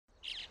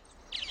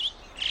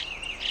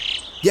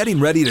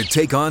Getting ready to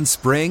take on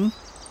spring?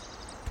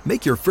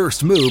 Make your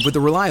first move with the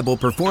reliable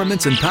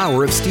performance and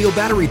power of Steel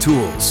battery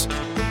tools.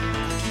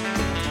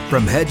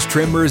 From hedge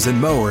trimmers and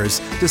mowers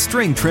to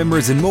string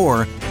trimmers and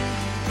more,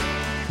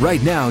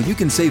 right now you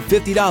can save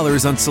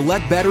 $50 on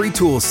select battery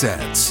tool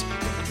sets.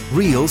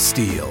 Real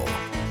Steel.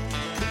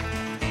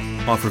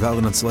 Offer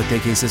valid on select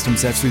AK system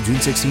sets through June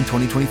 16,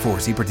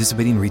 2024. See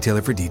participating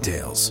retailer for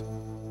details.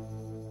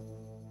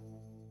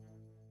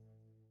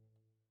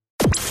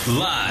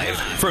 Live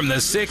from the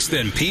 6th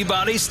and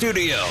Peabody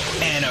Studio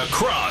and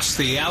across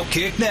the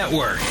Outkick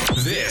Network,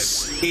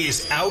 this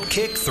is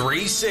Outkick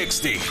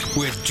 360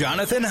 with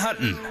Jonathan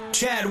Hutton,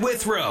 Chad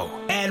Withrow,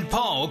 and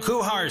Paul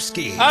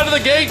Kuharsky. Out of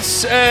the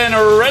gates and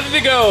ready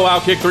to go.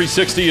 Outkick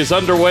 360 is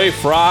underway.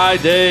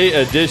 Friday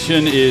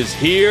edition is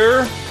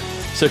here.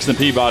 6th and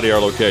Peabody, our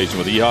location,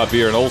 with Yeehaw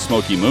Beer and Old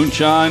Smoky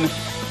Moonshine.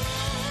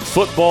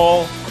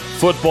 Football.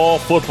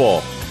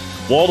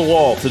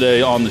 Wall-to-wall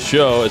today on the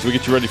show as we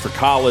get you ready for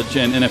college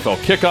and NFL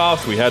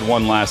kickoffs. We had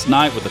one last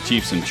night with the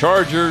Chiefs and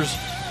Chargers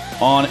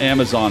on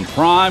Amazon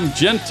Prime.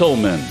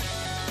 Gentlemen,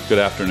 good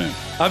afternoon.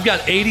 I've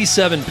got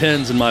 87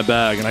 pens in my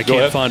bag, and I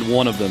can't find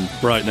one of them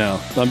right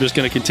now. I'm just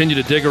going to continue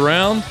to dig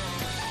around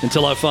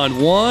until I find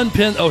one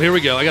pen. Oh, here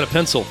we go. I got a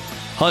pencil.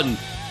 Hutton,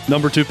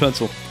 number 2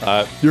 pencil.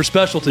 Your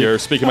specialty. You're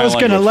speaking my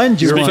language. I was going to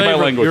lend you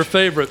one. Your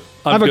favorite.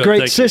 I have a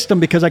great system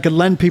because I could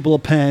lend people a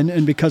pen,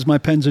 and because my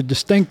pens are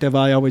distinctive,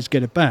 I always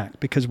get it back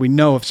because we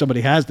know if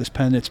somebody has this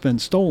pen, it's been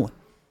stolen.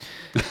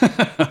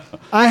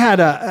 I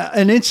had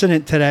an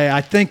incident today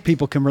I think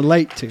people can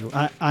relate to.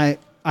 I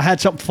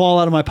had something fall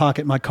out of my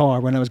pocket in my car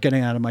when I was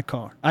getting out of my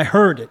car. I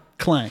heard it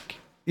clank.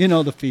 You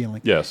know the feeling.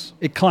 Yes.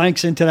 It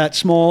clanks into that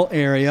small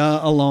area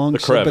along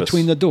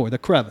between the door, the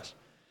crevice.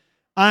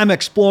 I'm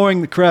exploring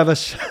the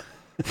crevice.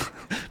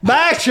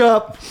 Back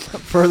up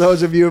for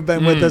those of you who have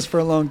been with us for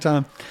a long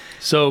time.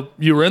 So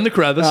you were in the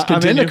crevice.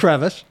 I'm in the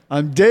crevice.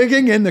 I'm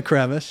digging in the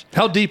crevice.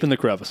 How deep in the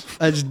crevice?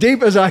 As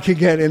deep as I could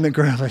get in the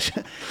crevice.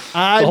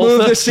 I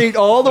moved the seat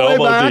all the way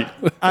back.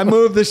 I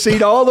moved the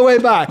seat all the way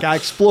back. I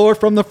explored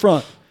from the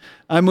front.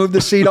 I moved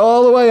the seat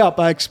all the way up.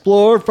 I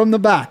explored from the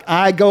back.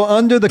 I go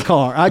under the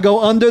car. I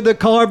go under the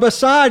car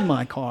beside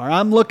my car.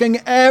 I'm looking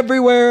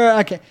everywhere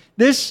I can.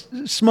 This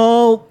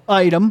small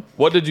item.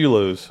 What did you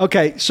lose?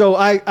 Okay, so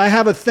I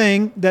have a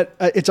thing that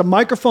it's a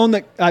microphone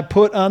that I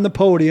put on the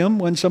podium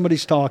when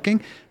somebody's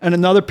talking, and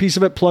another piece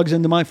of it plugs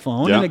into my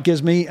phone, and it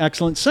gives me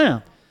excellent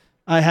sound.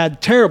 I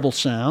had terrible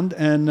sound,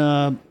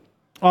 and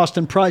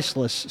Austin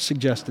Priceless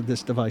suggested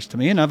this device to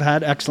me, and I've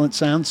had excellent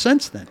sound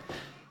since then.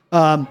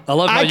 I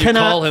love how you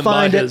call him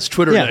by his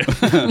Twitter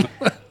name.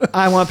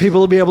 I want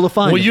people to be able to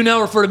find it. Will you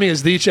now refer to me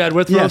as the Chad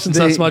Withrow since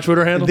that's my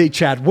Twitter handle? The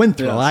Chad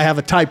Withrow. Yes. I have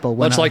a typo.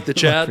 Much like the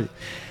Chad.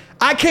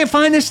 I can't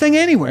find this thing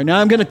anywhere. Now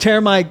I'm going to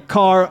tear my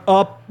car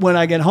up when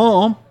I get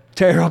home,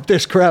 tear up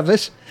this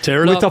crevice.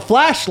 Tear it with up. a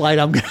flashlight.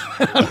 I'm going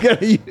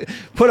to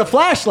put a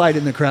flashlight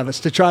in the crevice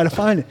to try to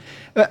find it.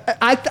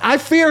 I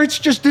fear it's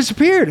just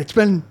disappeared.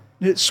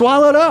 It's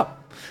swallowed up.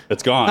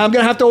 It's gone. I'm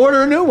going to have to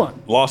order a new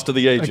one. Lost to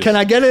the ages. Can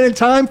I get it in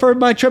time for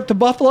my trip to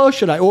Buffalo?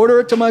 Should I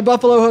order it to my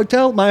Buffalo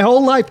hotel? My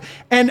whole life.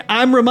 And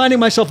I'm reminding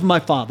myself of my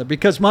father,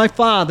 because my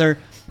father,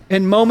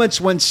 in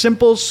moments when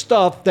simple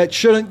stuff that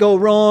shouldn't go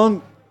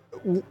wrong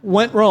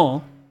went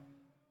wrong,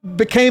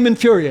 became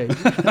infuriated.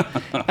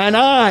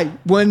 And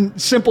when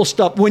simple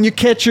stuff, when you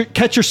catch your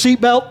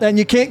seatbelt and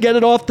you can't get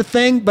it off the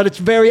thing, but it's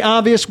very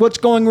obvious what's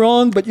going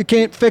wrong, but you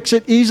can't fix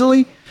it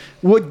easily,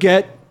 would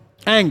get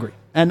angry.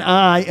 And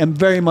I am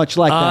very much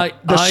like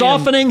that. The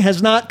softening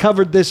has not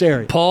covered this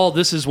area. Paul,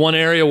 this is one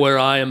area where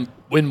I am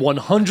in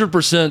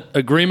 100%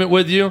 agreement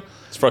with you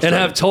and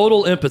have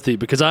total empathy,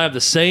 because I have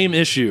the same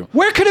issue.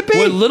 Where could it be?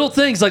 With little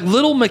things, like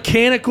little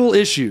mechanical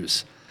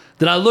issues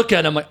that I look at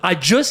and I'm like, I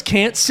just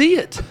can't see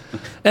it.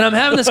 And I'm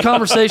having this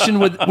conversation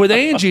with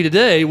Angie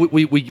today.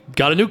 We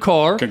got a new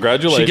car.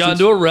 Congratulations. She got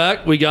into a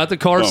wreck. We got the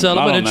car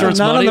settlement insurance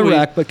money. Not on the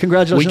wreck, but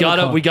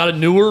congratulations. We got a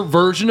newer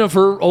version of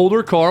her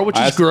older car, which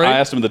is great. I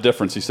asked him the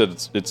difference. He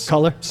said it's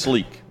color,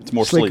 sleek. It's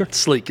more sleeker?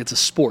 sleek. It's a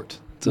sport.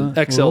 It's an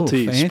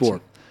XLT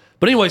sport.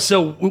 But anyway,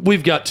 so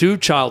we've got 2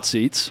 child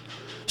seats.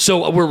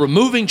 So we're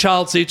removing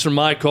child seats from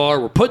my car.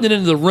 We're putting it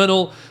into the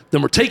rental.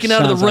 Then we're taking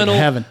out of the rental.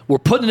 Heaven. We're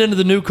putting it into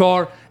the new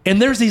car. And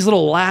there's these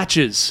little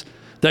latches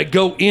that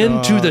go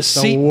into the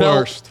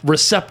seatbelt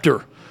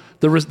receptor,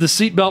 the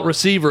seatbelt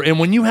receiver. And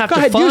when you have to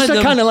find them... Use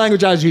the kind of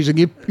language I was using.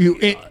 You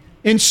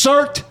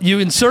insert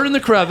in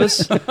the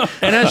crevice,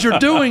 and as you're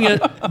doing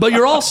it, but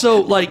you're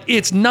also like,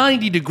 it's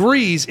 90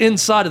 degrees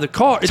inside of the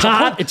car. It's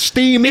hot, it's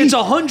steamy. It's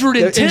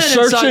 110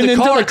 inside the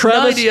car, it's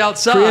 90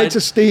 outside. Creates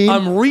a steam.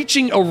 I'm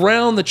reaching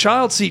around the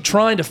child seat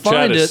trying to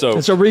find it.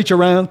 It's a reach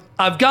around.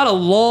 I've got a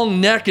long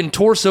neck and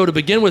torso to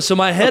begin with, so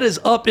my head is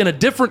up in a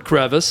different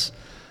crevice.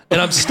 And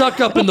I'm stuck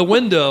up in the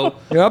window.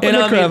 You're up in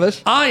the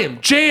crevice. I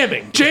am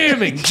jamming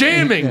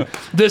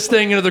this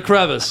thing into the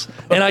crevice.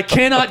 And I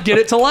cannot get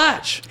it to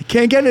latch. You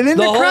can't get it in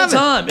the crevice. The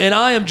whole time. And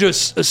I am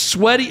just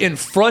sweaty and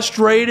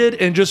frustrated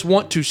and just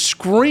want to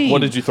scream. What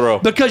did you throw?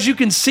 Because you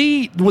can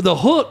see with the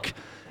hook,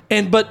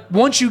 But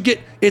once you get,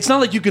 it's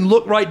not like you can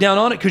look right down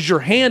on it because your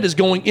hand is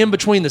going in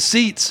between the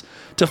seats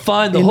to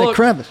find the in hook. the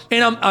crevice.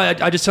 And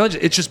I just tell you,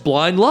 it's just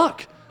blind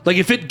luck. Like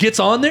if it gets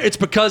on there, it's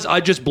because I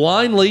just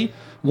blindly,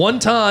 one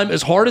time,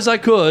 as hard as I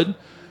could,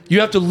 you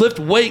have to lift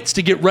weights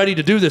to get ready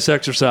to do this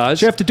exercise.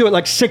 So you have to do it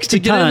like 60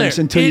 times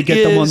until you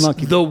get the one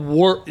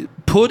lucky.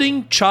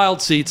 Putting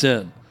child seats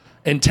in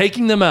and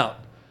taking them out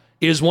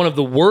is one of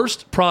the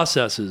worst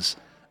processes,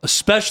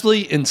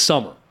 especially in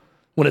summer.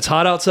 When it's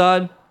hot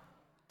outside,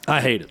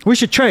 I hate it. We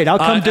should trade. I'll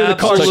come do the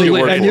car seat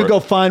and you go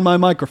find my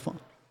microphone.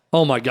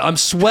 Oh my God. I'm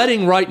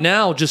sweating right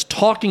now just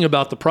talking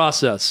about the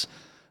process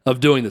of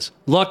doing this.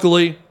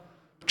 Luckily,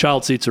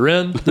 child seats are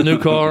in the new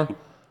car.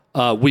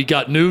 We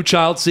got new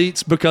child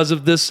seats because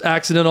of this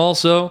accident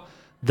also.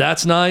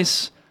 That's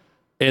nice.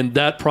 And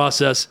that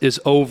process is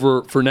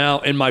over for now.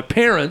 And my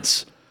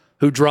parents,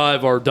 who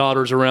drive our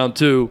daughters around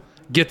too,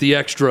 get the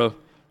extra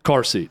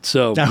car seat.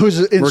 So now who's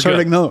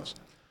inserting those?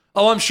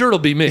 Oh, I'm sure it'll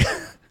be me.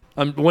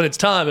 When it's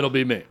time, it'll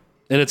be me.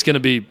 And it's going to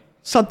be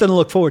something to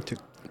look forward to.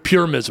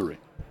 Pure misery.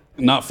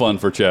 Not fun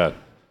for Chad.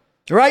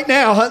 Right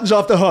now, Hutton's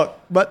off the hook.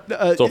 But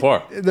so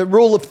far, the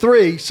rule of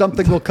 3,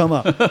 something will come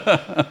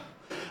up.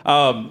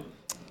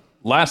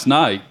 Last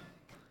night,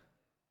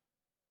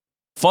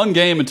 fun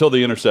game until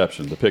the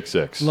interception, the pick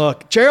six.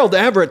 Look, Gerald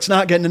Everett's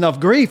not getting enough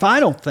grief, I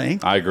don't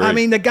think. I agree. I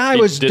mean, the guy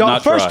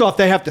first off,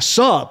 they have to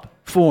sub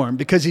for him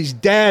because he's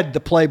dead the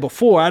play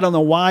before. I don't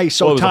know why he's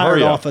so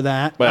tired off of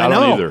that. Well, I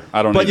don't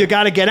either. But you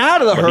got to get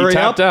out of the hurry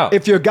up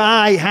if your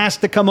guy has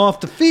to come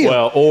off the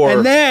field.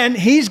 And then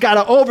he's got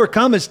to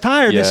overcome his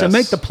tiredness and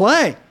make the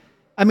play.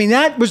 I mean,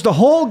 that was the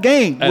whole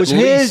game,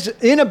 his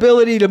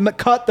inability to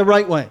cut the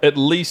right way. At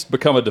least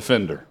become a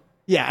defender.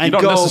 Yeah, and you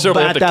don't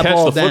necessarily have to catch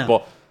the down.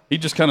 football. He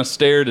just kind of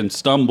stared and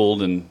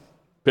stumbled and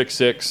pick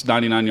six,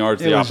 99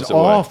 yards the opposite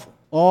way.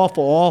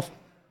 Awful.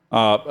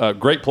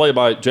 Great play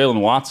by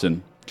Jalen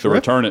Watson to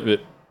return it.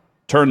 It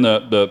turned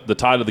the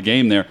tide of the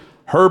game there.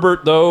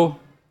 Herbert, though,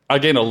 I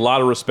gained a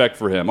lot of respect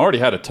for him. I already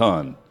had a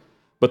ton.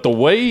 But the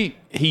way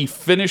he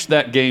finished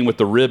that game with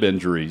the rib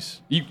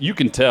injuries, you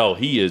can tell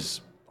he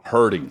is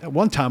hurting. At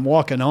one time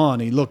walking on,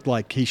 he looked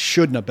like he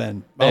shouldn't have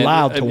been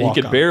allowed to walk on.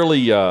 He could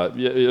barely,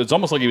 it's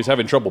almost like he was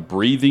having trouble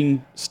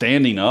breathing,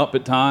 standing up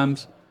at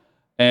times.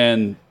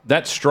 And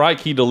that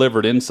strike he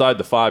delivered inside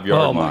the 5-yard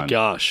line. Oh, my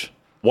gosh.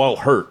 While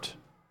hurt.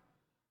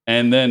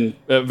 And then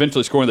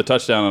eventually scoring the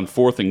touchdown on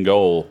 4th and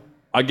goal.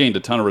 I gained a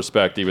ton of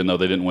respect, even though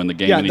they didn't win the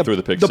game and he threw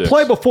the pick six. The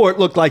play before it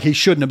looked like he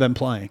shouldn't have been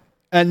playing.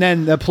 And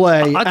then the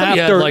play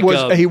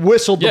after he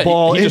whistled the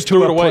ball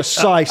into a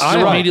precise strike.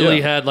 I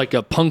immediately had like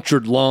a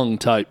punctured lung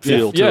type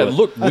feel to it. Yeah, it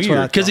looked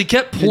weird. Because he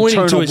kept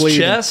pointing to his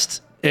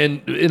chest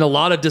and in a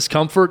lot of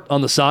discomfort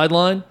on the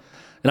sideline.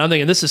 And I'm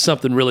thinking this is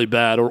something really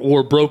bad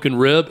or broken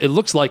rib. It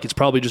looks like it's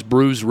probably just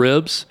bruised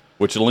ribs.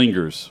 Which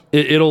lingers.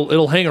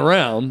 It'll hang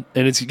around,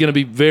 and it's going to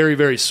be very,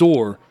 very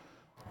sore.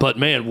 But,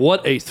 man,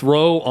 what a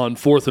throw on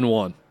 4th and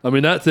 1. I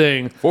mean, that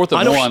thing. 4th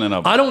and 1 and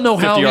I don't know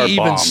how he even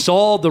bomb.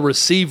 saw the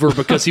receiver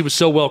because he was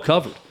so well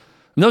covered.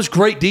 And that was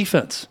great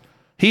defense.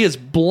 He is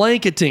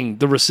blanketing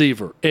the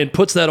receiver and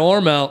puts that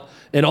arm out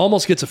and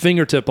almost gets a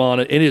fingertip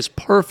on it. It is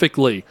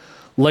perfectly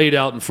laid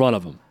out in front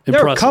of him. Impressive.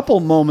 There were a couple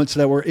moments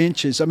that were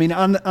inches. I mean,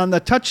 on the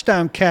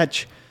touchdown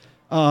catch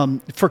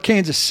for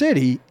Kansas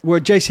City where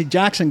J.C.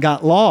 Jackson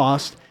got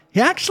lost,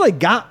 he actually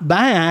got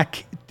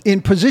back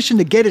in position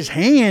to get his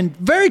hand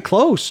very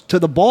close to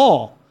the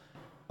ball.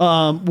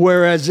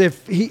 Whereas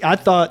I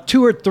thought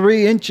 2 or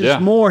 3 inches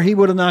more, he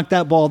would have knocked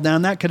that ball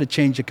down. That could have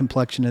changed the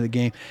complexion of the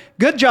game.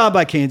 Good job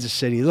by Kansas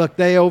City. Look,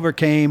 they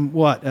overcame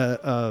was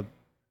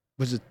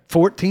it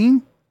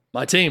 14?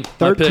 My team.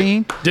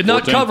 13? Did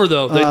not cover,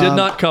 though. They did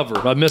not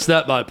cover. I missed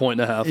that by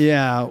 1.5.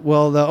 Yeah,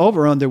 well, the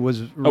over-under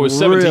was was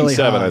really 17-7,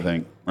 high. I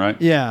think,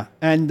 right? Yeah,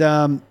 and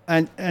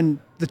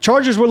the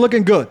Chargers were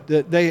looking good.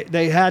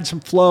 They had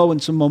some flow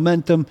and some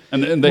momentum.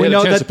 And they we had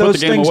know a chance that to put the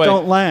those game things away.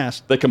 don't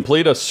last. They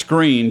complete a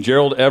screen.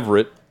 Gerald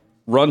Everett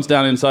runs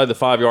down inside the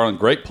 5-yard line.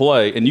 Great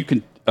play. And you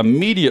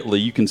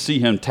can see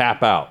him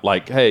tap out.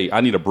 Like, hey, I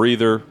need a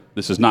breather.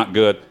 This is not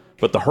good.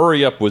 But the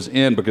hurry up was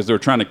in because they were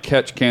trying to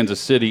catch Kansas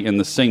City in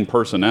the same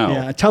personnel.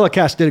 Yeah,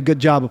 Telecast did a good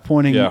job of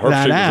pointing that out.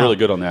 Yeah, Herbstreit was really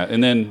good on that.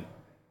 And then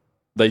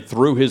they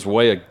threw his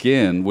way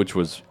again, which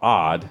was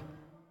odd.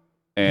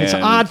 And it's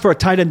odd for a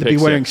tight end to be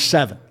wearing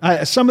 7.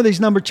 Some of these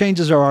number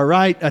changes are all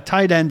right. A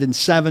tight end in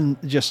 7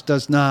 just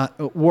does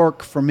not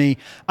work for me.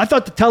 I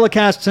thought the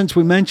telecast, since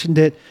we mentioned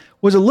it,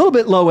 was a little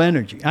bit low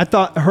energy. I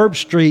thought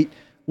Herbstreit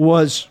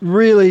was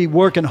really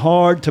working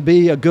hard to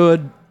be a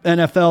good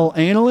NFL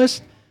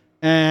analyst.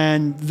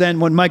 And then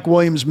when Mike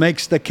Williams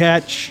makes the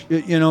catch,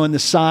 in the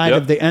side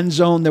of the end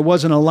zone, there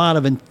wasn't a lot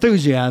of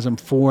enthusiasm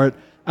for it.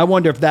 I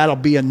wonder if that'll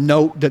be a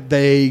note that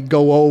they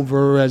go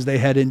over as they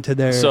head into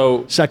their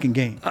second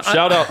game.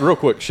 Shout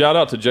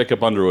out to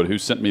Jacob Underwood, who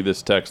sent me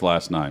this text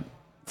last night,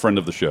 friend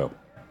of the show.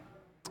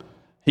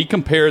 He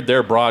compared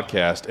their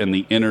broadcast and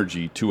the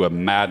energy to a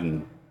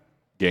Madden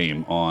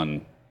game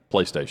on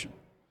PlayStation.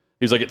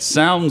 He's like, it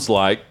sounds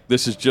like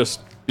this is just,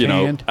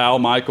 Al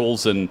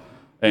Michaels and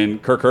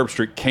and Kirk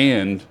Herbstreit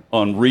canned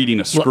on reading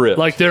a script.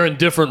 Like they're in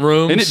different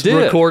rooms, and it did.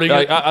 recording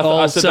it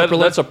I said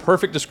separately. that's a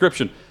perfect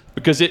description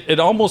because it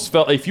almost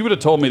felt, if you would have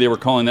told me they were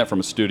calling that from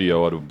a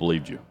studio, I would have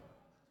believed you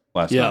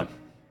last night.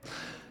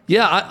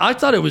 Yeah, I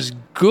thought it was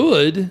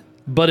good,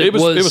 but it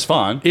was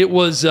fine. It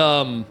was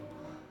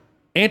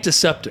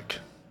antiseptic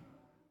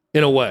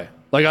in a way.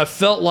 Like I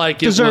felt like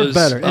it deserved was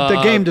better.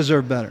 The game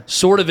deserved better.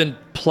 Sort of in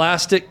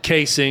plastic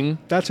casing.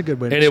 That's a good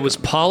way to And it was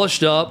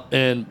polished up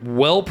and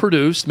well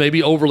produced,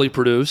 maybe overly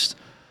produced,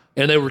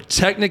 and they were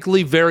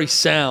technically very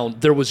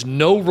sound. There was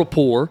no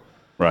rapport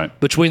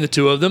between the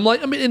two of them.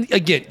 Like, I mean, and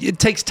again, it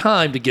takes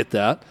time to get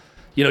that.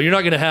 You know, you're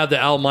not going to have the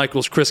Al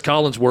Michaels, Chris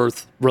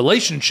Collinsworth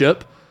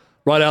relationship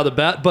right out of the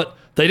bat, but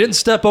they didn't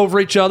step over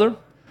each other.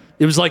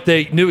 It was like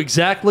they knew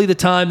exactly the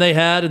time they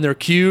had in their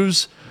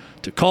cues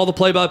to call the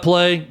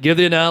play-by-play, give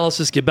the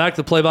analysis, get back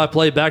to the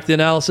play-by-play, back to the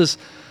analysis.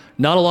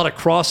 Not a lot of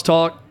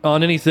crosstalk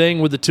on anything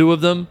with the two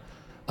of them.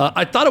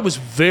 I thought it was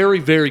very,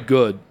 very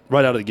good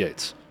right out of the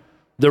gates.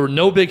 There were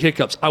no big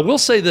hiccups. I will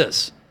say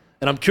this,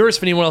 and I'm curious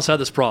if anyone else had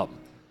this problem.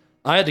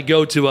 I had to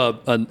go to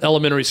an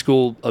elementary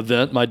school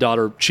event. My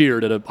daughter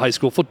cheered at a high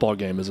school football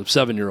game as a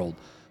 7-year-old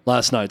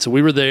last night. So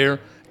we were there,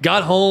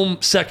 got home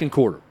second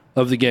quarter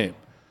of the game.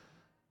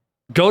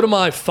 Go to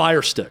my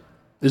Fire Stick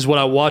is what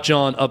I watch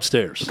on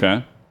upstairs.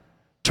 Okay.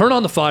 Turn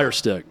on the Fire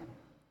Stick.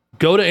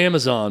 Go to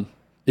Amazon.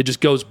 It just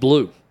goes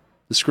blue,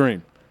 the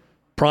screen.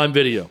 Prime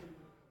Video.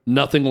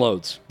 Nothing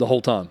loads the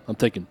whole time. I'm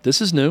thinking,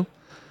 this is new.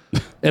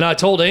 And I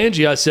told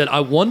Angie, I said, I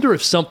wonder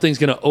if something's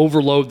going to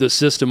overload the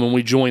system when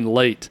we join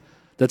late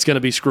that's going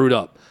to be screwed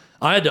up.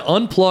 I had to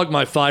unplug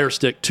my Fire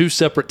Stick 2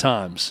 separate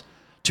times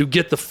to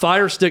get the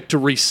Fire Stick to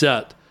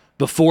reset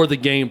before the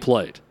game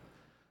played.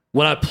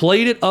 When I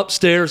played it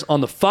upstairs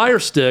on the Fire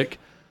Stick,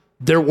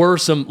 there were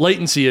some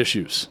latency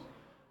issues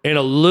and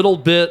a little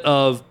bit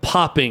of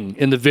popping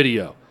in the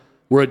video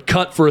where it'd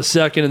cut for a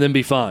second and then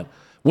be fine.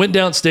 Went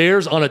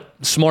downstairs on a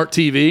smart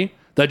TV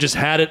that just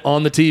had it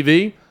on the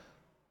TV.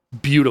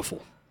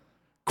 Beautiful.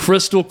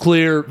 Crystal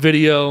clear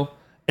video.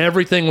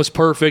 Everything was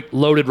perfect,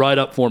 loaded right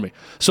up for me.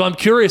 So I'm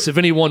curious if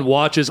anyone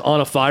watches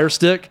on a Fire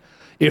Stick,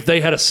 if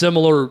they had a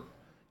similar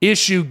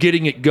issue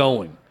getting it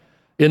going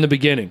in the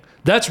beginning.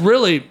 That's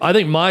really, I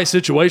think my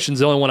situation's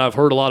the only one I've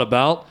heard a lot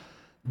about.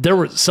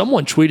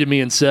 Someone tweeted me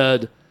and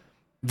said,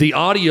 the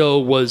audio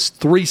was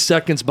 3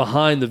 seconds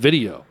behind the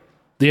video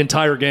the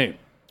entire game.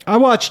 I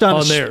watched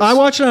on theirs. I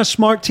watched it on a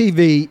smart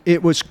TV.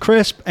 It was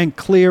crisp and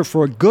clear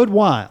for a good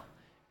while.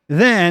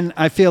 Then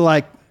I feel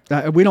like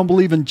we don't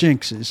believe in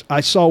jinxes.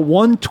 I saw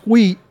one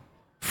tweet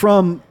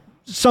from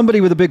somebody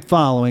with a big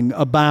following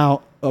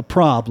about a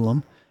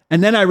problem,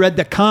 and then I read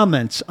the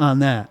comments on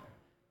that.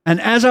 And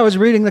as I was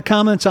reading the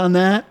comments on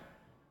that,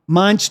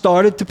 mine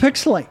started to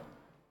pixelate.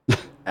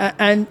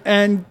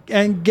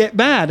 And get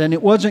bad, and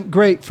it wasn't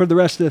great for the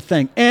rest of the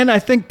thing. And I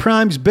think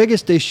Prime's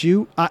biggest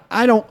issue,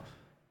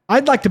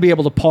 I'd like to be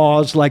able to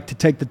pause, like to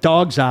take the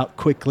dogs out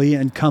quickly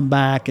and come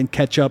back and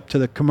catch up to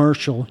the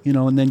commercial,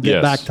 and then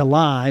get back to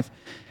live.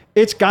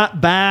 It's got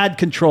bad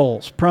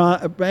controls.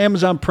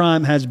 Amazon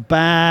Prime has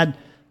bad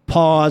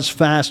pause,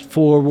 fast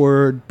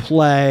forward,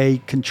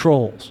 play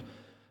controls.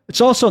 It's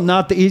also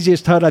not the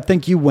easiest HUD. I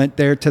think you went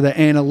there to the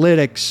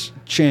analytics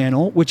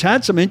channel, which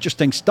had some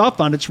interesting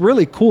stuff on it. It's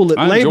really cool.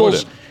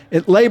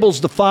 It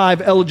labels the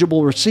 5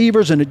 eligible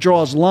receivers, and it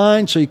draws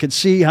lines so you can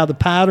see how the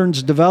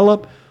patterns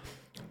develop.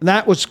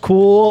 That was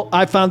cool.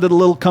 I found it a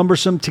little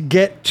cumbersome to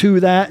get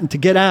to that and to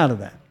get out of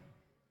that.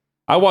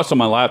 I watched on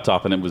my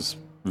laptop, and it was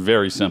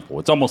very simple.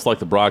 It's almost like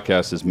the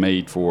broadcast is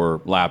made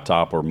for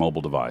laptop or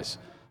mobile device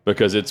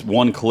because it's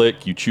one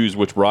click. You choose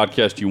which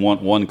broadcast you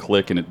want, one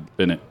click, and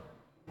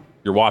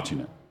you're watching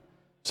it.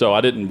 So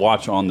I didn't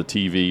watch on the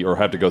TV or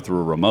have to go through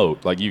a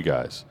remote like you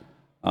guys.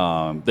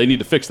 They need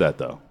to fix that,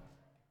 though,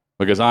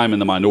 because I'm in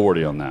the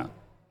minority on that,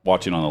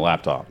 watching on the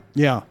laptop.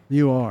 Yeah,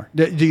 you are.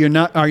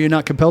 Are you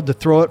not compelled to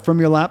throw it from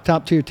your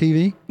laptop to your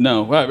TV?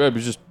 No, I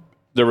was just,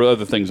 there were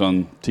other things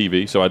on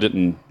TV, so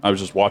I was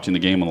just watching the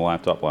game on the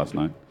laptop last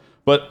night.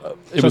 But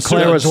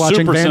Claire was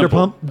watching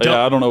Vanderpump?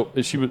 Yeah, I don't know.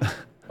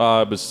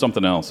 It was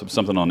something else. It was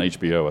something on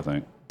HBO, I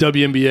think.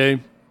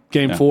 WNBA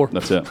Game 4.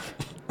 That's it.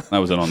 That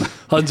was it on that.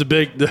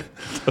 The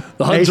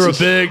Huns are a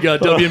big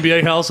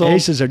WNBA household.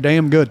 Aces are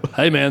damn good.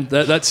 Hey, man,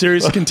 that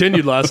series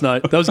continued last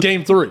night. That was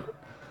Game 3.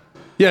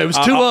 Yeah, it was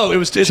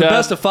 2-0. It's Chad, a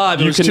best of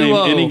 5. It was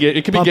 2-0.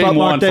 It could be Game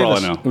 1 for all I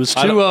know. It was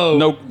 2-0.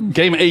 No,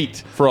 Game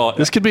 8 for all.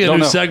 This could be a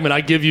new segment.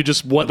 I give you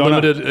just what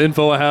limited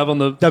info I have on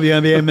the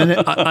WNBA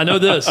minute. I know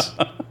this.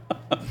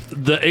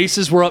 The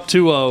Aces were up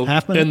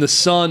 2-0, and the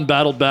Sun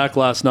battled back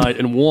last night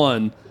and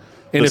won.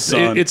 And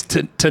it's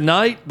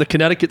tonight, the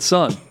Connecticut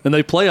Sun. And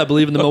they play, I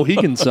believe, in the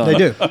Mohegan Sun They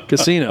do.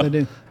 Casino.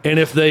 They do. And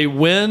if they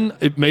win,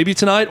 maybe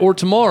tonight or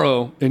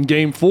tomorrow in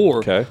Game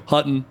 4,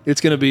 Hutton,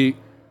 it's going to be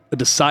a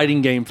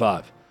deciding Game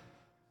 5.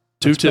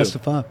 2-2. Best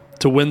of 5.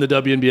 To win the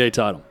WNBA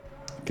title.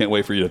 Can't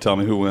wait for you to tell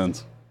me who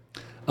wins.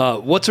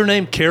 What's her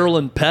name?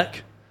 Carolyn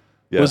Peck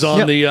was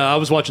on the. I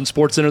was watching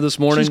SportsCenter this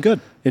morning. She's good.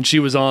 And she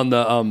was on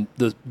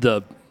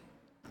the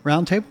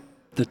round table.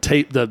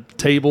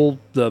 table.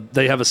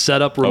 They have a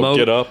setup remote.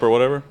 Get up or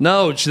whatever?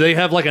 No, they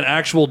have like an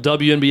actual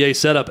WNBA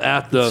setup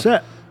at the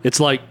Set. It's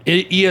like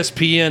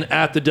ESPN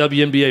at the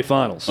WNBA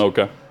finals.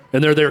 Okay.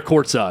 And they're there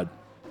courtside,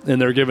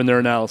 and they're giving their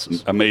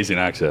analysis. Amazing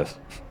access.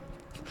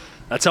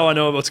 That's how I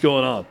know what's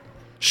going on.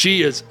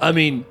 She is,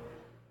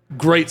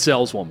 great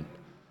saleswoman.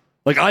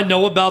 Like, I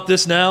know about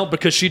this now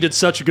because she did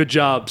such a good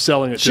job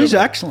selling it to She's me.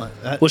 excellent.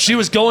 Well, she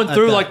was going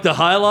through, like, the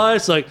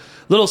highlights, like,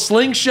 little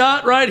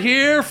slingshot right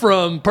here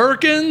from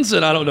Perkins,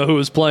 and I don't know who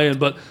was playing,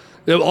 but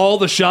all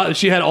the shots,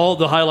 she had all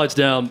the highlights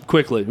down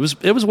quickly.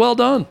 It was well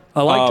done.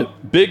 I liked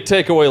it. Big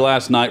takeaway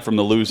last night from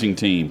the losing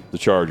team, the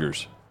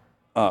Chargers.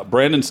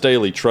 Brandon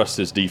Staley trusts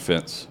his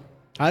defense.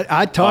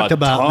 I talked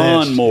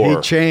about this. More.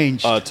 He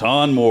changed. A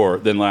ton more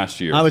than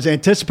last year. I was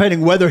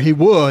anticipating whether he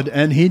would,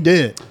 and he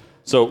did.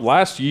 So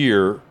last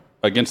year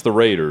against the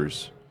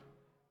Raiders,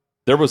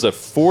 there was a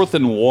 4th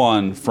and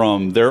 1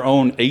 from their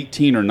own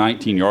 18 or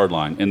 19-yard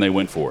line, and they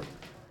went for it.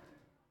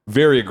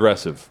 Very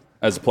aggressive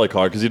as a play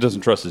caller because he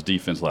doesn't trust his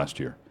defense last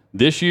year.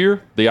 This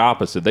year, the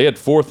opposite. They had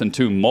 4th and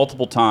 2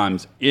 multiple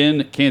times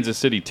in Kansas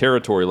City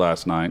territory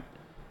last night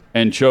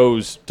and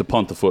chose to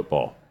punt the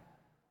football.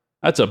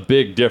 That's a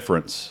big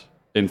difference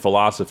in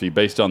philosophy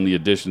based on the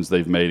additions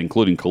they've made,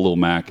 including Khalil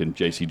Mack and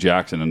J.C.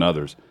 Jackson and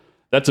others.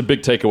 That's a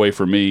big takeaway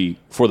for me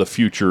for the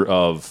future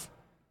of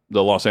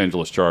the Los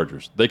Angeles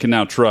Chargers. They can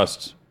now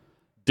trust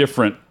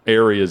different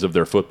areas of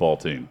their football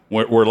team,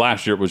 where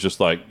last year it was just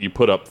like you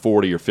put up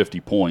 40 or 50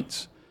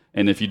 points,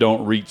 and if you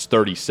don't reach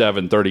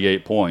 37,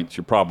 38 points,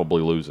 you're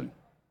probably losing.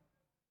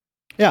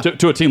 Yeah.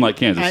 To a team like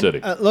Kansas City.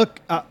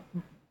 Look,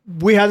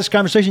 we had this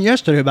conversation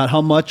yesterday about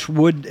how much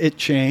would it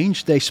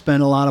change. They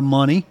spent a lot of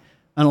money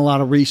and a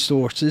lot of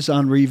resources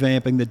on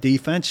revamping the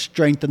defense,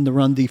 strengthened the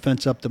run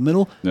defense up the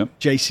middle. Yep.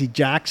 J.C.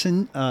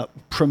 Jackson,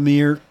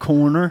 premier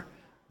corner,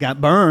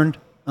 got burned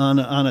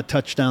on a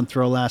touchdown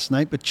throw last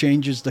night, but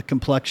changes the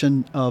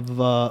complexion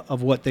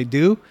of what they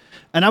do.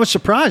 And I was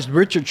surprised.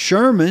 Richard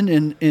Sherman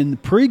in the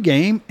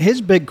pregame,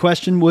 his big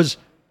question was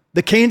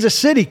the Kansas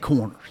City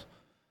corners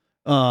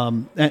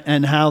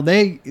and how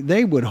they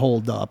would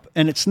hold up.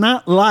 And it's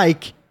not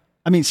like,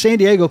 San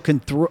Diego can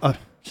throw.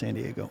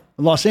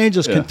 Los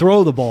Angeles can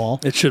throw the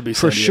ball. It should be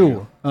for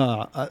sure.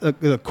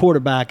 The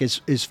quarterback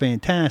is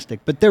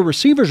fantastic, but their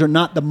receivers are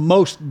not the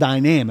most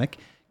dynamic.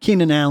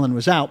 Keenan Allen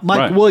was out.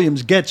 Mike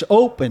Williams gets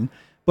open,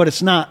 but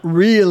it's not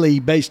really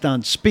based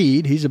on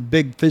speed. He's a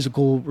big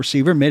physical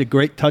receiver. Made a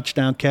great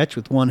touchdown catch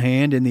with one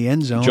hand in the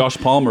end zone. Josh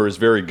Palmer is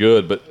very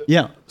good, but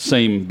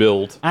same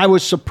build. I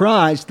was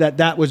surprised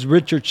that was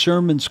Richard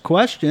Sherman's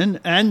question,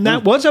 and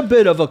that was a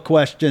bit of a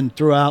question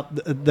throughout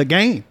the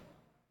game.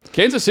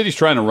 Kansas City's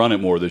trying to run it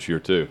more this year,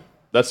 too.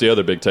 That's the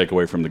other big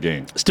takeaway from the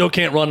game. Still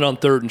can't run it on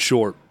 3rd and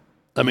short.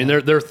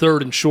 Their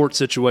 3rd and short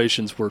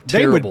situations were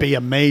terrible. They would be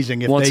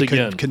amazing if they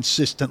could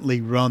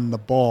consistently run the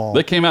ball.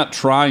 They came out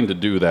trying to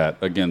do that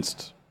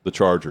against the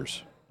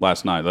Chargers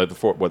last night. Like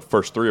the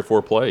first 3 or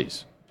 4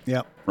 plays?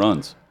 Yep.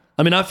 Runs.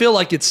 I feel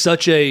like it's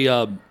such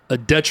a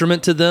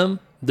detriment to them,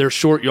 their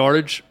short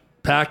yardage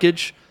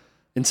package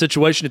and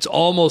situation. It's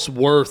almost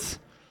worth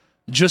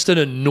just an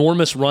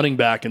enormous running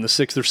back in the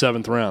 6th or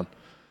 7th round.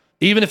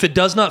 Even if it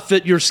does not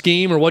fit your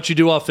scheme or what you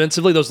do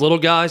offensively, those little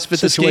guys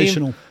fit the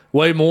scheme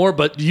way more,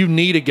 but you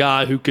need a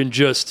guy who can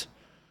just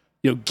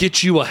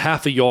get you a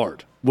half a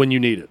yard when you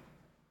need it,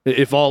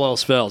 if all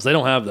else fails. They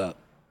don't have that.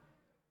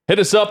 Hit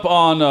us up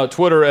on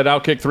Twitter at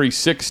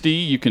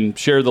Outkick360. You can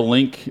share the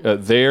link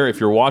there.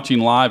 If you're watching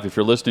live, if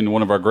you're listening to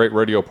one of our great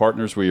radio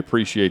partners, we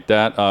appreciate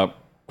that.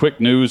 Quick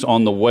news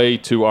on the way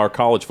to our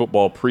college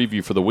football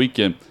preview for the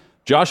weekend.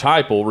 Josh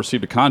Heupel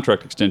received a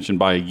contract extension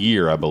by a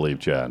year, I believe,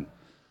 Chad.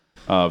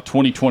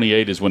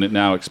 2028 is when it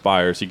now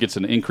expires. He gets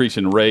an increase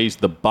in raise.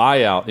 The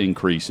buyout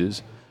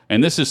increases.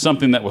 And this is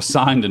something that was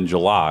signed in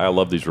July. I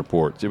love these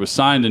reports. It was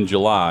signed in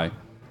July,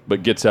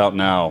 but gets out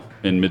now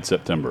in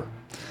mid-September.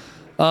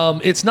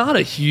 It's not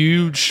a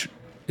huge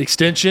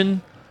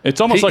extension.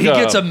 It's almost like he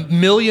gets $1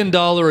 million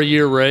a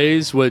year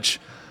raise, which,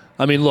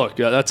 look,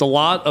 that's a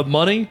lot of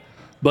money,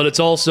 but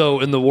it's also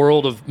in the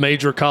world of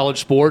major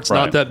college sports,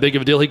 not that big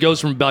of a deal. He goes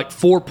from like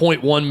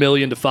 $4.1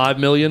 million to $5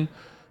 million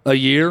a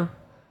year.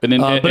 But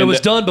it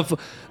was done before.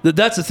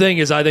 That's the thing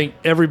is I think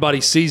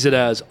everybody sees it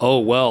as,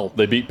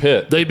 they beat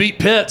Pitt.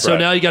 So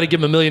now you got to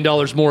give him $1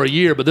 million more a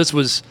year. But this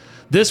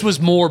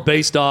was more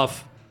based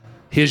off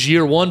his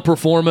year one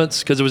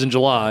performance because it was in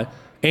July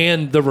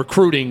and the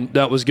recruiting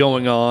that was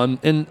going on.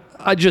 And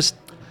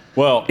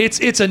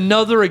it's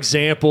another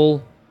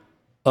example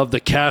of the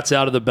cat's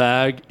out of the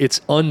bag. It's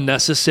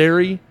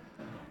unnecessary.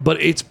 But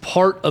it's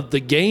part of the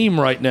game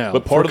right now.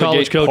 But part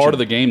of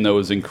the game, though,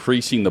 is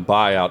increasing the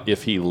buyout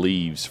if he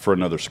leaves for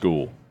another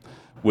school,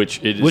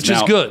 which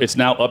is good. It's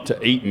now up to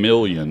 $8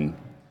 million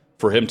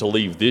for him to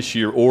leave this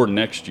year or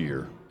next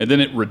year, and then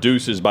it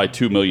reduces by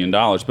 $2 million.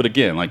 But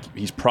again,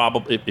 he's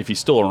probably, if he's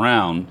still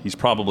around, he's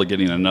probably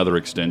getting another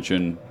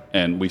extension,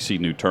 and we see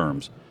new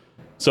terms.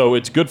 So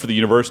it's good for the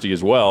university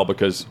as well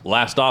because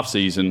last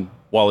offseason,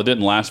 while it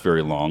didn't last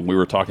very long, we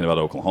were talking about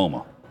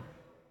Oklahoma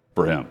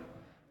for him.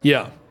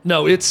 Yeah.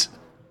 No, it's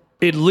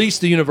at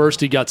least the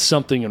university got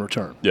something in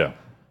return. Yeah.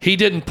 He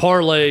didn't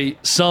parlay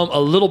a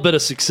little bit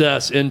of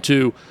success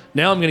into,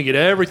 now I'm going to get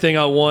everything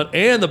I want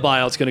and the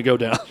buyout's going to go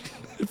down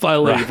if I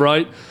leave,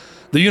 right?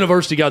 The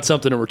university got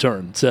something in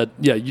return. Said,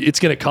 yeah, it's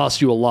going to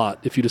cost you a lot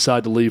if you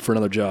decide to leave for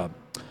another job.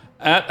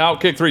 At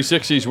Outkick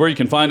 360 is where you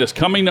can find us.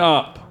 Coming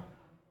up,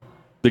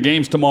 the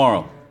games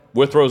tomorrow.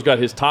 Withrow's got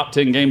his top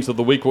 10 games of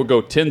the week. We'll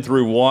go 10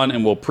 through 1,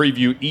 and we'll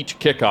preview each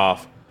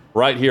kickoff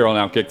right here on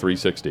Outkick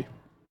 360.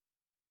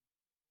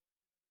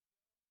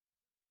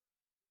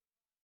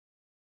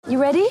 You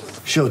ready?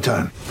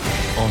 Showtime.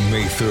 On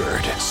May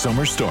 3rd,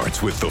 summer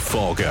starts with The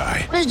Fall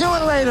Guy. Let's do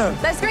it later.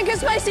 Let's drink a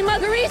spicy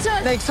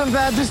margarita. Make some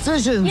bad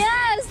decisions.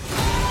 Yes.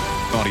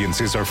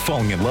 Audiences are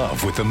falling in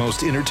love with the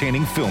most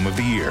entertaining film of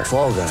the year.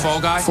 Fall Guy.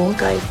 Fall Guy? Fall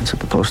guy. That's what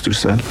the poster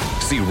said.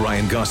 See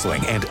Ryan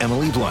Gosling and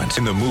Emily Blunt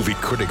in the movie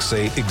critics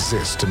say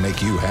exists to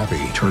make you happy.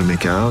 Trying to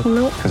make it out?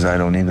 Nope. Because I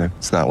don't either.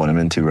 It's not what I'm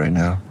into right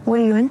now.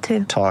 What are you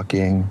into?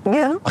 Talking.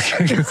 Yeah.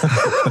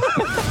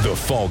 The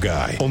Fall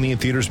Guy. Only in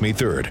theaters May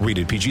 3rd.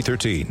 Rated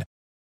PG-13.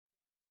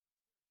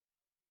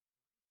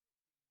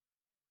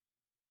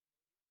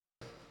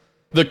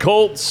 The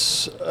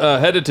Colts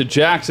headed to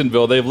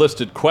Jacksonville. They've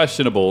listed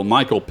questionable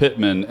Michael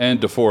Pittman and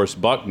DeForest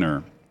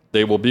Buckner.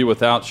 They will be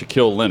without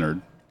Shaquille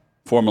Leonard,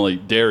 formerly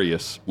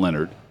Darius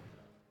Leonard,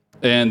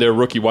 and their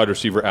rookie wide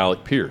receiver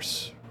Alec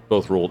Pierce,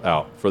 both ruled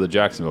out for the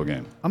Jacksonville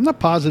game. I'm not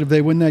positive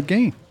they win that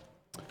game.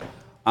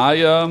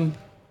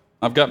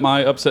 I've got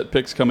my upset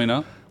picks coming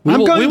up. We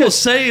will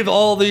save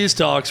all these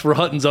talks for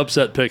Hutton's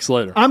upset picks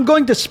later. I'm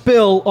going to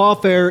spill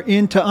off air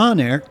into on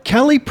air.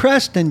 Kelly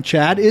Preston,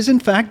 Chad, is in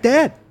fact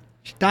dead.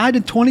 She died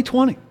in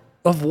 2020.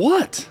 Of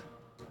what?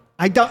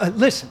 I don't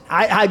listen.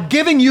 I'm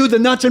giving you the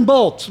nuts and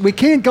bolts. We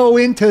can't go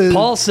into.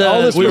 Paul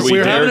said we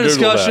were having a Google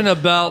discussion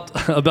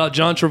that. about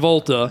John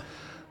Travolta,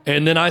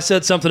 and then I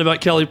said something about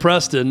Kelly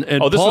Preston,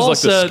 and This Paul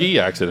was like said, the ski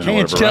accident or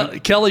whatever,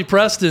 right? Kelly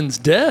Preston's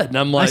dead, and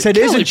I'm like, I said,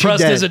 Kelly isn't she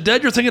Preston dead? isn't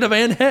dead. You're thinking of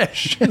Anne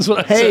Heche. Is what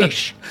I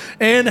Heche. said.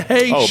 Anne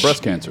Heche. Oh,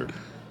 breast cancer.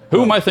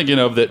 Who am I thinking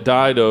of that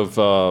died of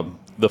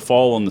the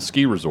fall on the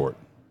ski resort?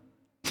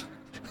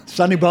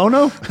 Sonny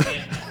Bono?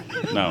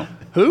 No.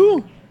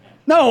 Who?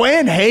 No,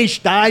 Anne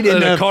Heche died in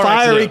a fiery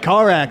accident.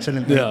 car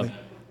accident. Yeah.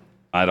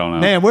 I don't know.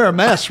 Man, we're a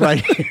mess right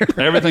here.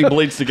 Everything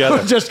bleeds together.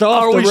 We're just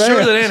off Are the we sure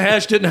rails. that Anne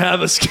Heche didn't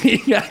have a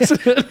skiing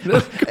accident?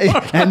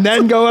 And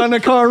then go on a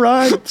car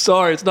ride?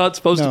 Sorry, it's not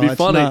supposed No, to be it's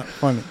funny. not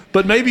funny.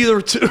 But maybe there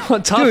were two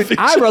on top of Dude, each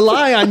I other.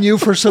 rely on you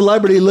for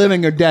celebrity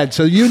living or dead.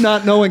 So you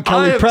not knowing I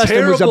Kelly am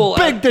Preston was terrible a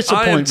big at-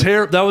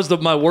 disappointment. That was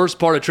my worst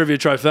part of Trivia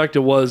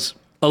Trifecta was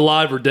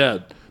alive or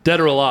dead. Dead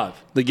or alive.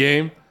 The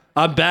game.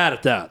 I'm bad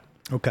at that.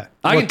 Okay.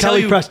 I can tell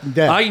Kelly you, Preston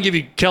dead. I can give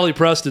you Kelly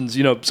Preston's,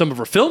 some of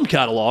her film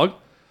catalog.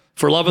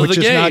 For Love of Which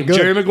the is not Game, good.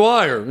 Jerry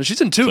Maguire. She's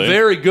in two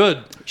very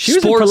good She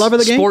was in For Love of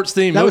the Game?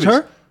 sports-themed That was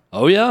movies. her?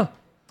 Oh, yeah.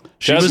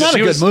 It's not a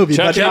good movie,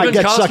 but I Kevin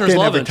get sucked Costner's in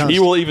love every interest. time. He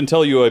will even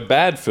tell you a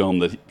bad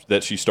film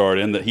that she starred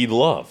in that he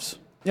loves.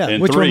 Yeah,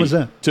 In which one 3, was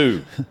that?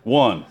 2,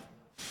 1.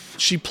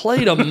 She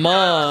played a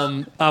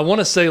mom, I want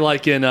to say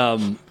like in,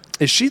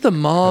 is she the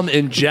mom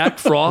in Jack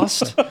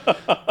Frost?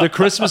 The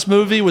Christmas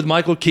movie with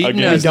Michael Keaton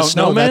Again, as the don't know.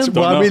 snowman? That's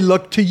why we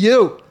look to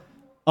you,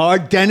 our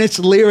Dennis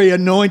Leary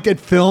anointed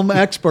film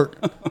expert.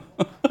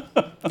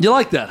 You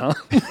like that, huh?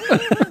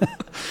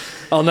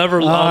 I'll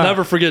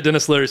never forget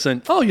Dennis Leary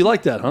saying, "Oh, you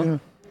like that,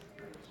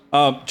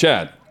 huh?"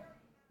 Chad.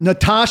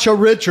 Natasha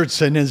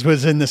Richardson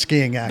was in the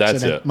skiing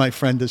accident. That's it. My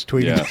friend is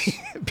tweeting. Yes. me.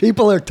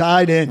 People are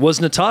tied in. Was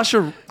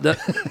Natasha?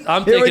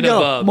 I'm Here we thinking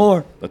go. of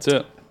More. That's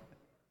it.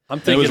 I'm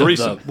thinking was of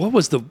recent. what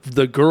was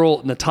the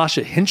girl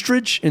Natasha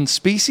Henstridge in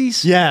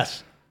Species?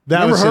 Yes,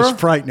 that Remember was her? just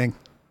frightening.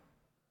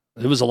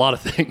 It was a lot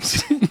of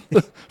things.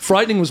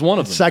 Frightening was one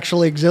of them.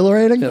 Sexually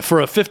exhilarating. Yeah, for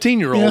a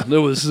 15-year-old, Yeah. it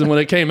was when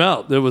it came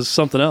out. There was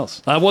something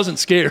else. I wasn't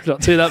scared. I'll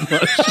tell you that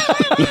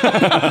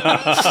much.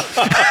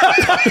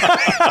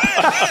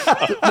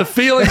 The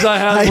feelings I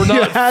had were You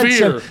not had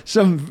fear.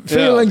 some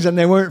feelings, and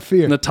they weren't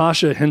fear.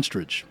 Natasha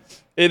Henstridge.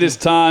 It is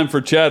time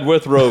for Chad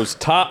Withrow's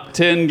top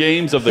 10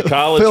 games of the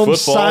college Film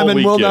football Simon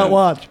weekend. will not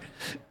watch.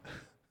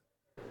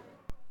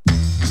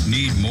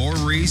 Need more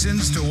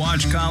reasons to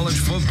watch college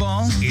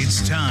football?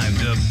 It's time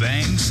to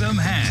bang some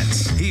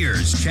hats.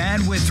 Here's Chad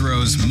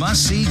Withrow's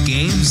must-see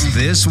games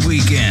this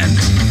weekend.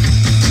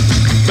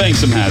 Bang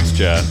some hats,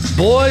 Chad.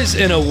 Boys,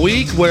 in a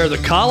week where the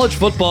college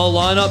football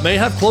lineup may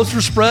have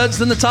closer spreads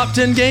than the top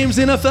 10 games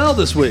in the NFL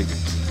this week.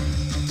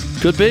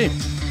 Could be.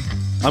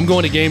 I'm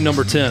going to game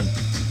number 10.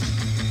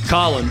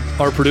 Colin,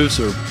 our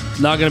producer,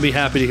 not going to be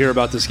happy to hear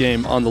about this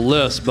game on the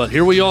list, but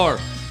here we are.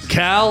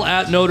 Cal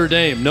at Notre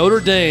Dame. Notre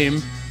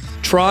Dame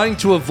trying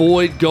to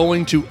avoid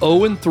going to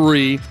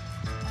 0-3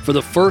 for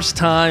the first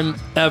time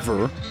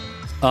ever.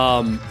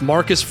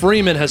 Marcus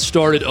Freeman has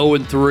started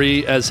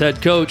 0-3 as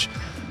head coach.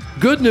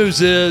 Good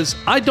news is,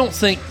 I don't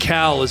think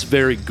Cal is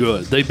very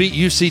good. They beat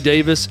UC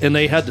Davis, and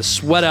they had to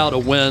sweat out a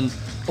win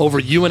over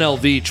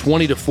UNLV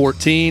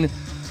 20-14.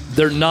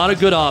 They're not a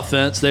good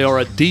offense. They are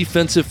a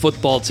defensive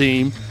football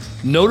team.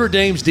 Notre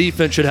Dame's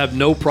defense should have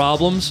no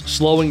problems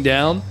slowing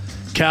down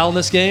Cal in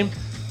this game.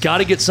 Got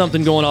to get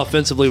something going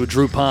offensively with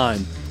Drew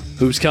Pine,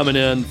 who's coming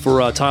in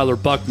for Tyler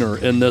Buckner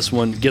in this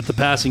one. Get the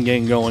passing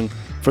game going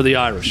for the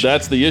Irish.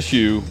 That's the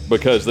issue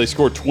because they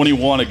scored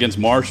 21 against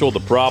Marshall.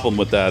 The problem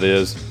with that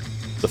is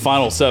the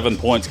final 7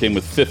 points came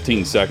with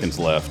 15 seconds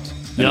left,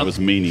 and it was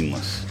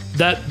meaningless.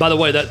 That, by the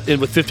way,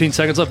 with 15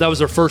 seconds left, that was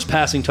their first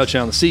passing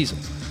touchdown of the season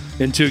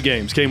in 2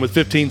 games. Came with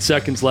 15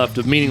 seconds left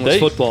of meaningless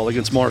football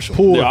against Marshall.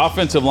 The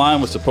offensive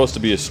line was supposed to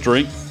be a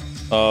strength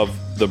of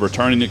the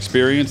returning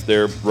experience.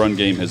 Their run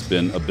game has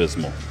been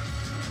abysmal.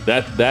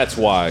 That's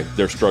why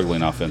they're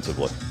struggling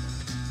offensively.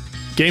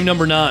 Game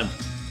number 9,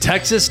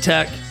 Texas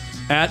Tech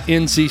at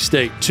NC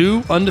State.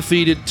 2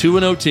 undefeated,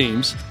 2-0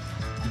 teams.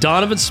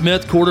 Donovan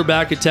Smith,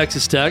 quarterback at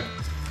Texas Tech,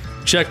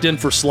 checked in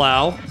for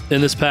Slough in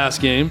this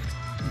past game.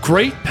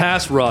 Great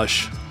pass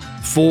rush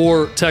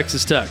for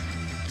Texas Tech.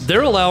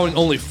 They're allowing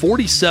only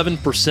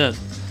 47%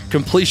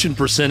 completion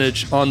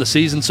percentage on the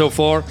season so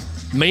far,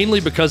 mainly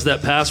because of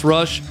that pass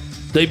rush.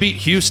 They beat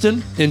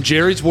Houston in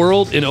Jerry's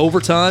World in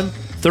overtime,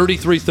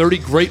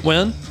 33-30. Great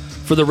win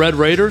for the Red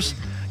Raiders.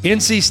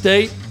 NC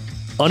State,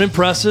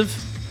 unimpressive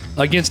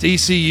against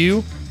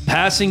ECU.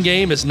 Passing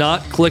game is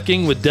not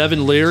clicking with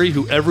Devin Leary,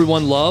 who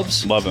everyone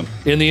loves. Love him.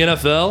 In the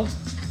NFL.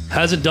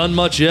 Hasn't done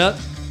much yet,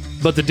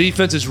 but the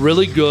defense is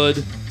really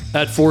good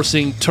at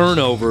forcing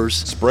turnovers.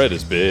 Spread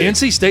is big.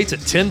 NC State's a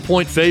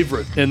 10-point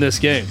favorite in this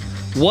game.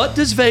 What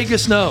does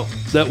Vegas know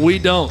that we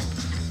don't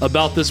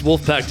about this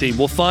Wolfpack team?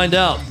 We'll find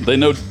out. They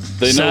know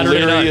Saturday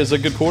Leary night. is a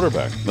good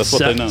quarterback. That's what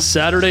they know.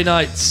 Saturday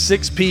night,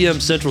 6 p.m.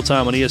 Central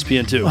Time on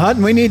ESPN2.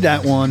 Hutton, we need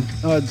that one.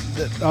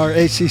 Our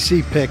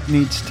ACC pick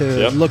needs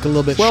to look a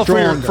little bit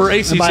stronger. For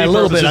ACC and by a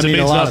little bit, I purposes, it mean a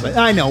means lot nothing. of it.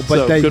 I know, but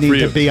So, they good for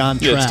need you. to be on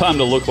track. Yeah, it's time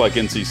to look like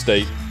NC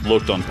State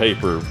looked on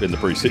paper in the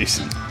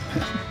preseason.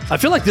 I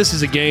feel like this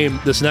is a game,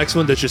 this next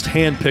one, that's just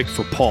handpicked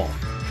for Paul.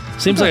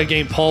 Seems like a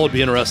game Paul would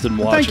be interested in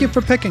watching. Thank you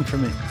for picking for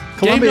me.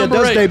 Columbia number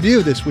does 8.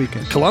 debut this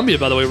weekend. Columbia,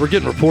 by the way, we're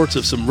getting reports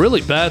of some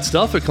really bad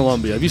stuff at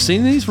Columbia. Have you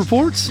seen these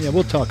reports? Yeah,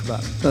 we'll talk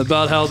about it.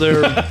 About how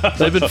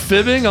they've been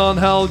fibbing on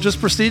how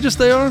just prestigious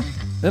they are?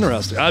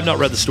 Interesting. I've not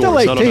read the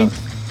story, Still so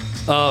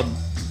I don't know.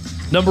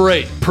 Number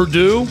 8,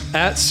 Purdue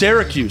at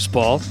Syracuse,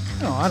 Paul.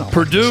 No, I don't.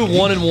 Purdue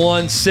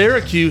 1-1,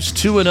 Syracuse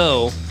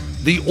 2-0.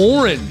 The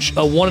Orange,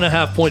 a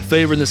 1.5-point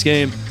favorite in this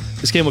game.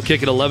 This game will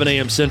kick at 11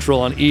 a.m. Central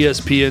on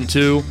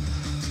ESPN2.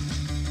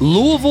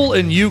 Louisville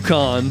and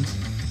UConn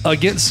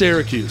against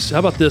Syracuse. How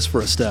about this for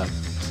a stat?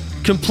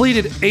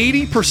 Completed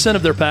 80%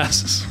 of their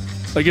passes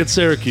against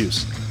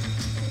Syracuse.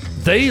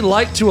 They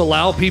like to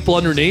allow people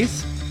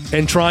underneath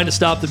and trying to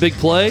stop the big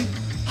play.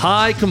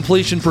 High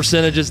completion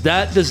percentages.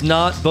 That does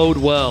not bode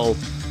well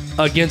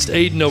against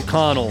Aiden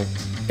O'Connell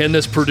in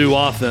this Purdue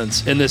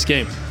offense in this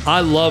game.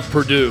 I love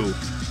Purdue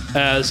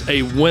as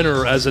a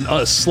winner, as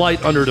a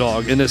slight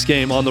underdog in this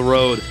game on the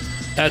road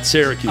at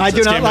Syracuse. I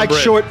do not like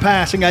short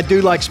passing. I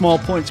do like small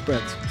point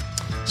spreads.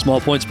 Small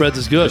point spreads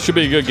is good. It should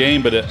be a good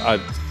game, but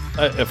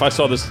if I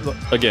saw this,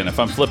 again, if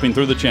I'm flipping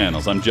through the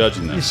channels, I'm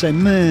judging this. You say,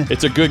 meh.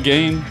 It's a good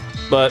game,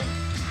 but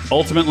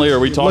ultimately, are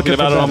we talking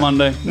about it on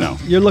Monday? No.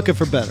 You're looking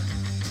for better.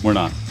 We're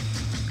not.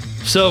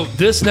 So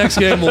this next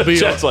game will be.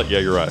 Chat's like, yeah,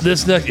 you're right.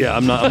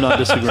 I'm not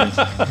disagreeing.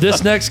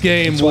 This next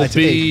game will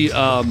be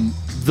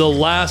the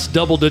last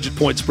double-digit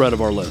point spread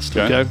of our list.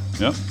 Okay.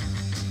 Yep.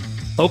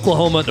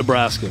 Oklahoma at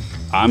Nebraska.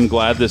 I'm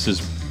glad this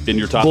is in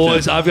your top 10.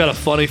 Boys, I've got a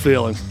funny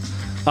feeling.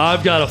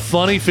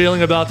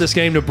 About this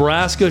game.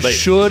 Nebraska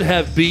should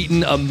have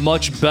beaten a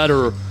much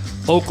better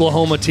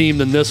Oklahoma team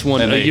than this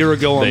one a year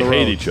ago on the road. They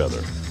hate each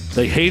other.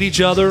 They hate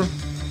each other.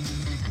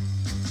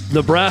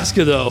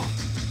 Nebraska, though,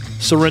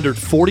 surrendered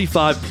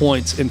 45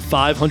 points and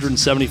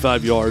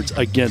 575 yards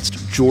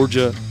against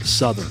Georgia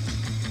Southern.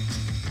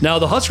 Now,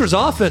 the Huskers'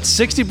 offense,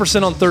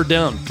 60% on third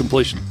down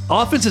completion.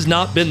 Offense has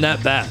not been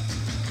that bad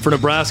for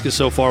Nebraska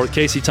so far with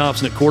Casey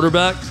Thompson at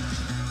quarterback.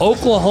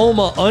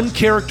 Oklahoma,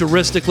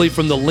 uncharacteristically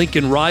from the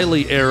Lincoln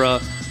Riley era,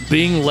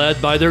 being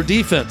led by their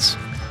defense.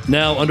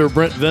 Now, under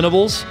Brent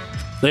Venables,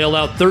 they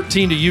allowed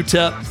 13 to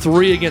UTEP,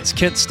 3 against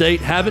Kent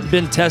State. Haven't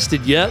been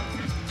tested yet.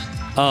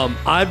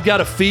 I've got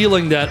a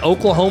feeling that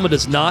Oklahoma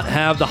does not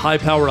have the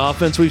high-powered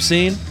offense we've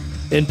seen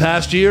in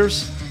past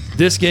years.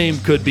 This game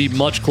could be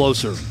much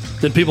closer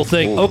than people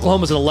think. Ooh.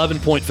 Oklahoma's an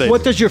 11-point favorite.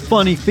 What does your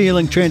funny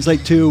feeling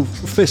translate to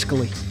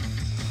fiscally?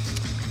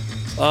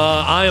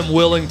 I am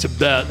willing to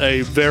bet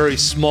a very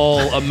small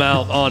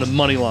amount on a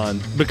money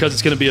line because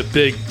it's going to be a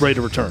big rate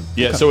of return.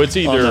 Yeah, okay. So it's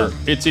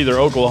either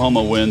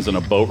Oklahoma wins in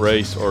a boat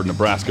race or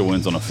Nebraska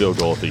wins on a field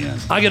goal at the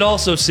end. I could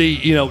also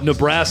see,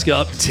 Nebraska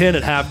up 10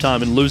 at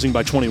halftime and losing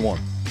by 21.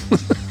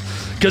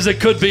 Because it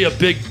could be a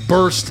big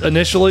burst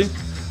initially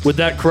with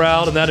that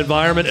crowd and that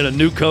environment and a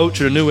new coach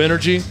and a new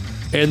energy,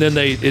 and then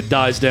it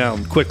dies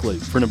down quickly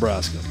for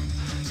Nebraska.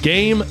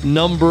 Game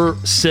number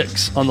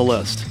 6 on the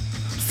list.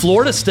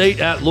 Florida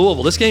State at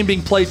Louisville. This game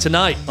being played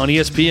tonight on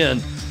ESPN,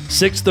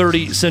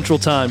 6:30 Central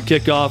Time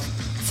kickoff.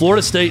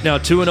 Florida State now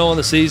 2-0 on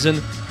the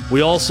season.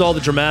 We all saw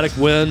the dramatic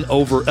win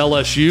over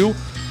LSU.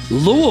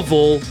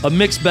 Louisville, a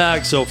mixed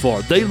bag so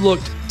far. They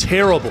looked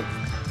terrible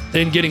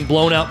in getting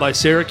blown out by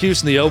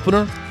Syracuse in the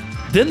opener.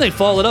 Then they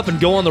follow it up and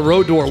go on the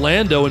road to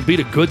Orlando and beat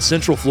a good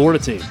Central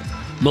Florida team.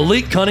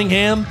 Malik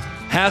Cunningham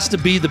has to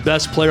be the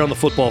best player on the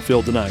football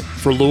field tonight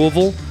for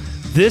Louisville.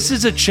 This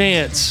is a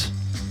chance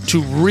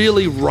to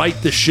really right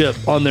the ship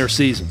on their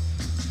season.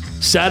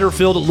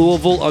 Satterfield at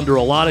Louisville under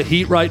a lot of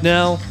heat right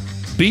now.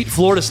 Beat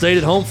Florida State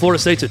at home. Florida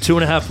State's a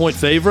 2.5-point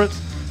favorite.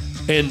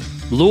 And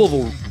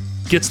Louisville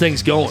gets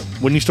things going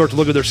when you start to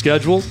look at their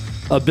schedule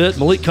a bit.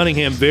 Malik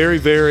Cunningham, very,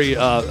 very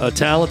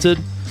talented.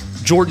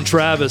 Jordan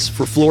Travis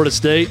for Florida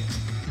State.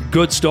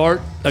 Good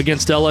start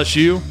against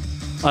LSU.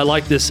 I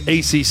like this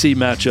ACC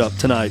matchup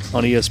tonight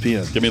on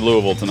ESPN. Give me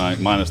Louisville tonight,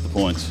 minus the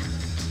points.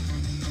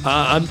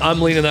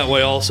 I'm leaning that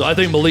way also. I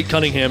think Malik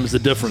Cunningham is the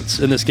difference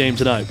in this game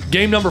tonight.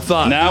 Game number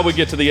 5. Now we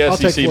get to the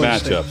SEC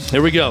matchups.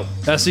 Here we go.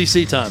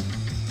 SEC time.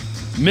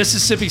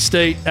 Mississippi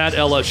State at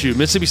LSU.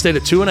 Mississippi State a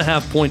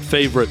 2.5-point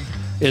favorite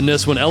in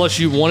this one.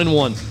 LSU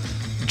 1-1.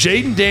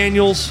 Jaden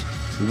Daniels,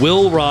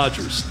 Will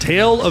Rogers.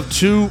 Tale of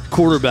two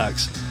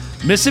quarterbacks.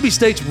 Mississippi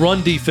State's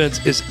run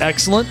defense is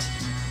excellent.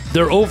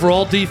 Their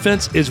overall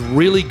defense is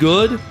really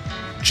good.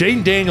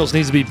 Jaden Daniels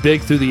needs to be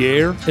big through the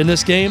air in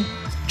this game.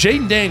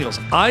 Jaden Daniels,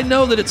 I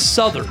know that it's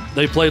Southern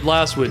they played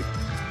last week,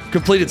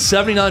 completed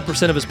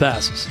 79% of his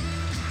passes.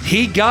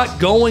 He got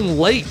going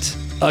late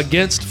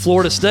against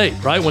Florida State,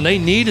 right? When they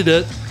needed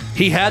it,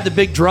 he had the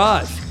big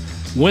drive,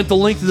 went the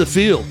length of the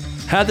field,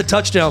 had the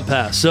touchdown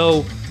pass.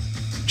 So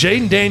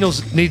Jaden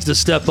Daniels needs to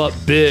step up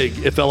big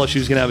if LSU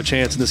is going to have a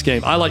chance in this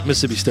game. I like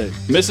Mississippi State.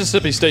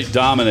 Mississippi State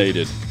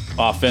dominated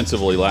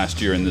offensively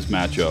last year in this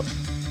matchup,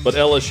 but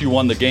LSU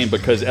won the game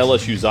because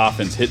LSU's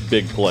offense hit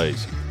big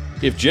plays.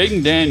 If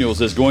Jaden Daniels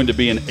is going to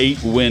be an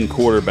 8-win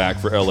quarterback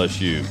for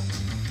LSU,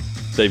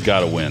 they've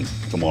got to win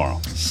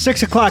tomorrow.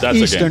 6 o'clock That's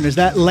Eastern. Is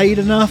that late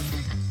enough?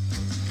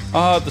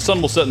 The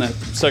sun will set in the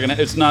second.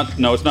 It's not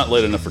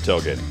late enough for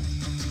tailgating.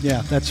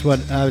 Yeah, that's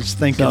what I was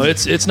thinking. No,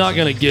 it's not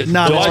going to get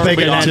Not dark as big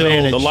an until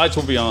advantage. The lights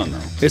will be on,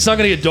 though. it's not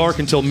going to get dark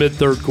until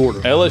mid-third quarter.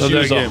 LSU of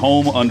is that a game.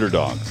 home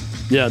underdog.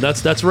 Yeah,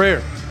 that's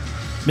rare.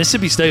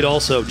 Mississippi State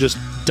also just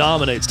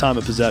dominates time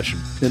of possession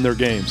in their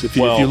games. If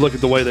you look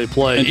at the way they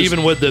play,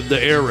 even with the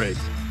air raid,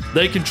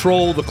 they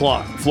control the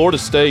clock. Florida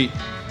State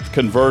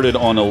converted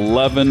on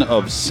 11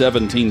 of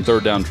 17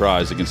 third down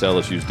tries against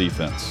LSU's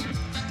defense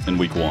in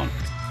week 1.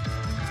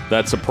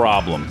 That's a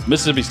problem.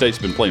 Mississippi State's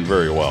been playing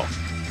very well.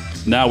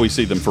 Now we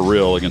see them for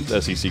real against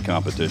SEC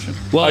competition.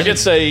 Well, I could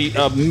say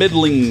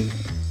middling.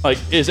 Like,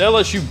 is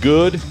LSU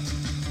good?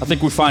 I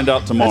think we find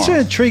out tomorrow. That's an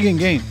intriguing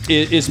game.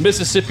 Is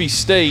Mississippi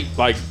State,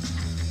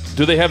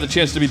 do they have the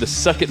chance to be the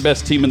second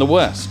best team in the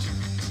West?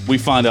 We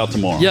find out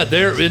tomorrow. Yeah,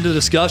 they're in the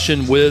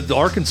discussion with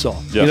Arkansas,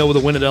 with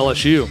a win at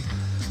LSU.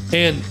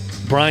 And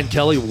Brian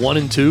Kelly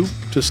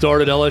 1-2 to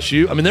start at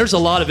LSU. I mean, there's a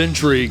lot of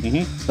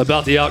intrigue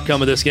about the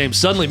outcome of this game.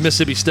 Suddenly,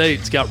 Mississippi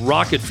State's got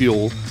rocket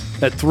fuel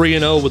at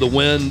 3-0 with a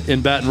win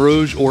in Baton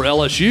Rouge, or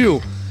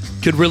LSU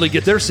could really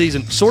get their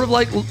season, sort of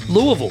like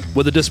Louisville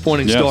with a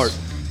disappointing start,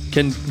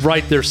 can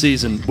right their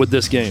season with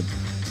this game.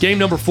 Game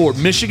number 4,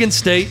 Michigan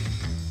State,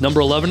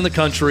 number 11 in the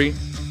country,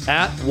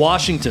 at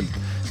Washington.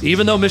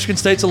 Even though Michigan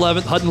State's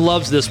 11th, Hutton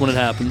loves this when it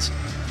happens.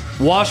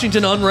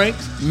 Washington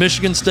unranked,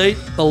 Michigan State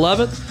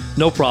 11th,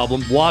 no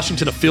problem.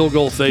 Washington a field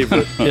goal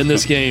favorite in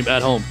this game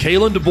at home.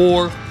 Kalen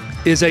DeBoer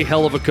is a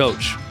hell of a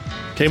coach.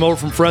 Came over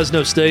from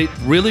Fresno State,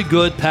 really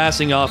good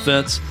passing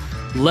offense,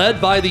 led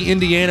by the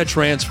Indiana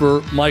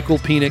transfer, Michael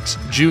Penix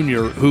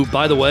Jr., who,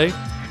 by the way,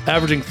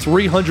 averaging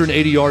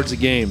 380 yards a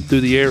game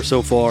through the air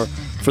so far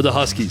for the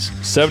Huskies.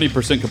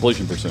 70%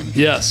 completion percentage.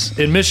 Yes.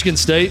 In Michigan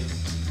State,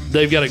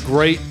 they've got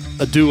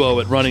a duo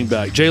at running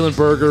back. Jalen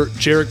Berger,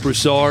 Jarek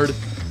Broussard.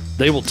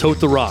 They will tote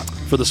the rock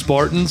for the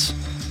Spartans.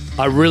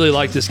 I really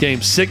like this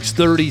game.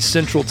 6:30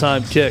 Central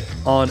Time kick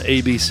on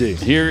ABC.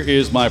 Here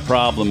is my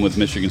problem with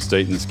Michigan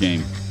State in this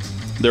game.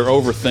 They're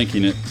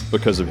overthinking it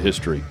because of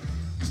history.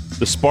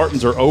 The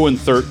Spartans are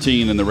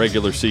 0-13 in the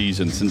regular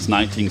season since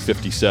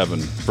 1957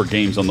 for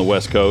games on the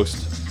West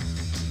Coast.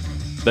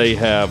 They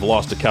have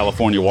lost to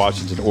California,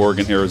 Washington,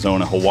 Oregon,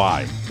 Arizona,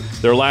 Hawaii.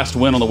 Their last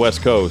win on the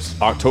West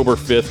Coast, October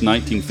 5th,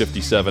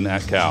 1957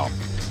 at Cal.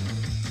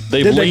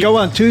 Did they go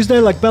on Tuesday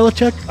like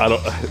Belichick?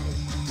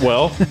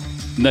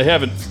 They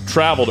haven't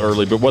traveled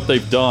early, but what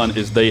they've done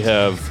is they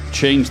have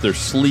changed their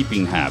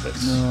sleeping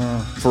habits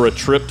for a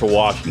trip to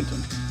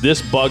Washington. This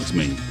bugs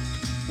me,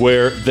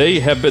 where they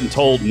have been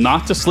told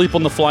not to sleep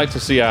on the flight to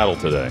Seattle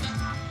today.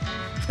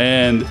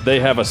 And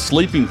they have a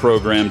sleeping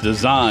program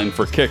designed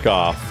for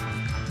kickoff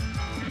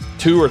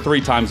 2 or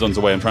 3 time zones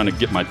away. I'm trying to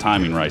get my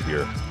timing right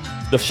here.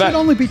 It should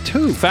only be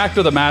 2. Fact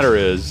of the matter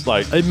is,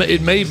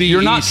 it may be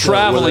you're not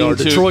traveling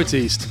to Detroit's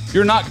east.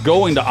 You're not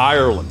going to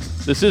Ireland.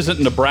 This isn't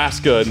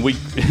Nebraska in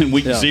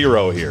week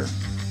 0 here.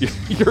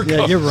 You're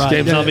right.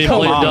 Game's not being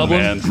played in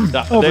Dublin.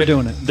 Man.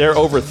 Overdoing it. They're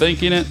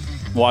overthinking it.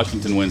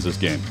 Washington wins this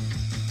game.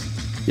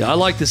 Yeah, I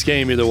like this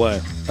game either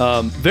way.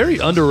 Very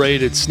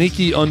underrated,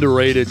 sneaky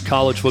underrated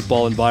college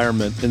football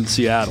environment in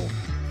Seattle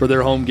for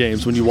their home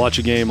games when you watch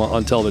a game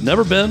on television.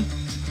 Never been.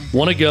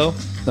 Want to go.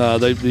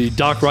 They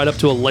dock right up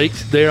to a lake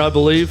there, I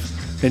believe.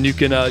 and you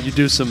can you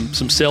do some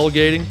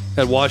sailgating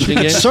at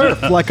Washington games.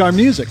 Surf, like our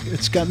music.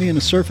 It's got me in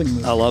a surfing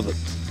mood. I love it.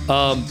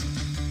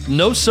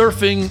 No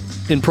surfing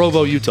in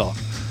Provo, Utah.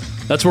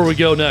 That's where we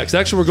go next.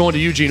 Actually, we're going to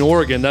Eugene,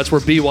 Oregon. That's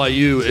where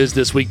BYU is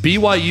this week.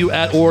 BYU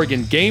at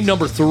Oregon, game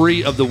number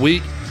 3 of the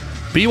week.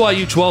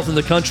 BYU 12th in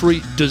the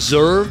country,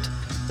 deserved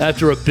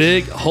after a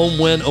big home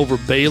win over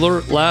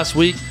Baylor last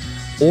week.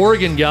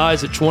 Oregon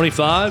guys at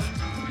 25,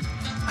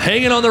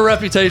 hanging on their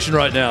reputation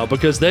right now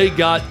because they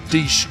got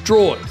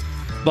destroyed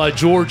by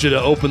Georgia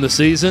to open the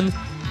season.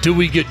 Do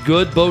we get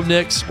good Bo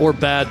Nix or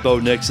bad Bo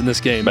Nix in this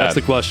game? Bad. That's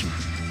the question.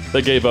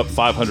 They gave up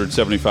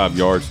 575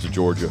 yards to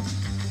Georgia.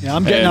 Yeah,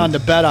 I'm getting on to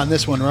bet on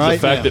this one, right? The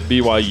fact that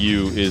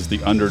BYU is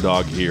the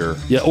underdog here.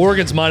 Yeah,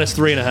 Oregon's minus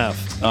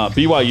 3.5.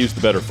 BYU's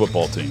the better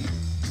football team.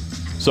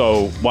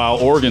 So while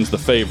Oregon's the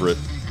favorite,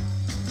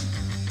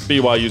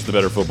 BYU's the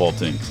better football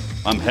team.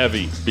 I'm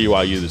heavy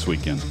BYU this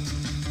weekend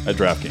at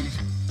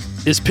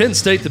DraftKings. Is Penn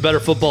State the better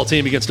football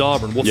team against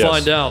Auburn? We'll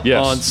find out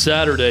on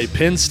Saturday.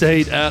 Penn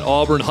State at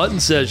Auburn. Hutton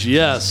says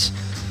yes.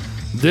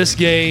 This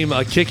game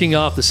kicking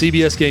off the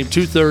CBS game,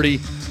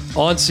 2:30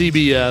 on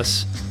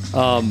CBS.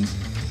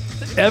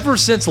 Ever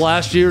since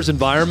last year's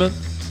environment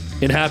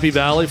in Happy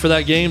Valley for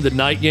that game, the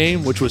night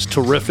game, which was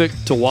terrific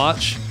to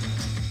watch,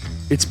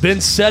 it's been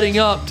setting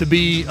up to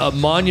be a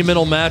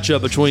monumental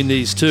matchup between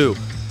these two.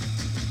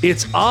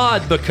 It's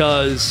odd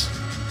because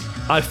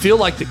I feel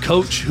like the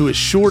coach who is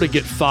sure to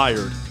get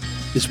fired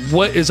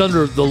is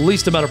under the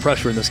least amount of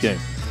pressure in this game,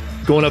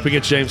 going up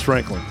against James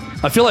Franklin.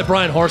 I feel like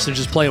Brian Harsin is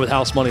just playing with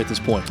house money at this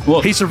point.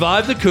 Well, he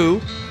survived the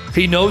coup.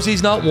 He knows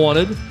he's not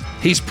wanted.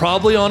 He's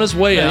probably on his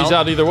way out. He's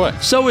out either way.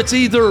 So it's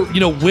either,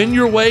 win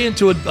your way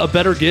into a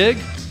better gig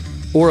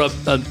or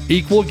an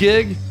equal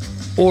gig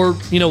or,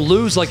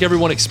 lose like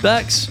everyone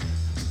expects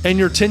and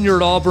your tenure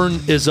at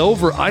Auburn is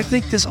over. I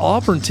think this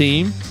Auburn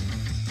team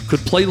could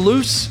play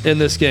loose in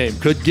this game,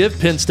 could give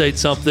Penn State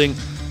something,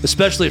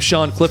 especially if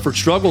Sean Clifford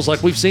struggles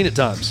like we've seen at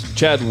times.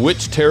 Chad,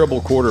 which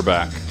terrible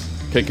quarterback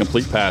can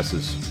complete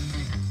passes?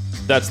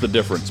 That's the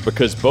difference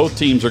because both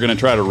teams are going to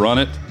try to run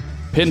it.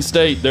 Penn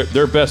State,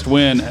 their best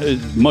win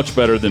is much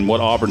better than what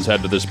Auburn's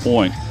had to this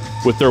point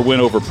with their win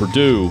over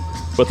Purdue,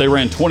 but they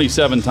ran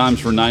 27 times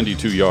for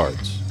 92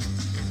 yards.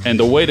 And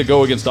the way to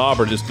go against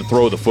Auburn is to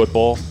throw the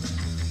football.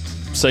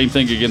 Same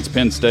thing against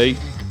Penn State.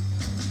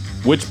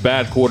 Which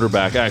bad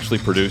quarterback actually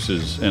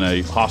produces in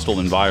a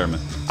hostile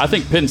environment? I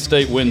think Penn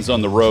State wins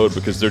on the road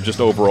because they're just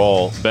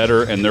overall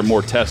better and they're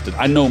more tested.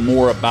 I know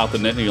more about the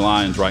Nittany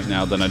Lions right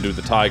now than I do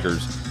the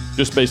Tigers,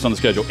 just based on the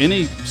schedule.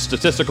 Any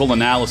statistical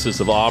analysis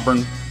of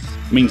Auburn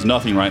means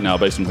nothing right now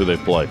based on who they've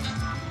played.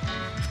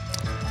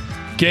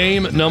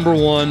 Game number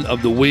 1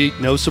 of the week,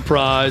 no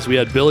surprise. We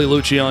had Billy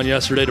Lucci on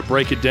yesterday to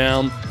break it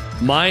down.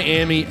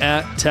 Miami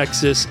at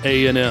Texas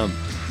A&M.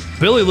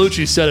 Billy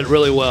Lucci said it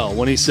really well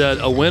when he said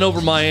a win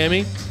over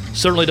Miami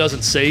certainly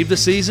doesn't save the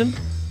season,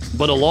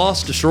 but a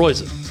loss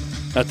destroys it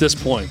at this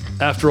point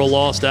after a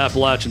loss to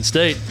Appalachian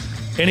State.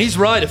 And he's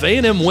right. If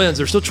A&M wins,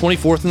 they're still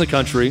 24th in the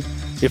country.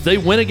 If they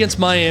win against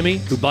Miami,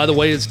 who, by the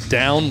way, is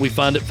down, we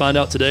find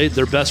out today,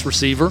 their best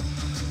receiver,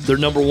 their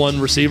number 1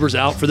 receiver's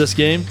out for this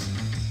game.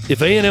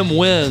 If A&M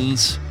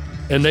wins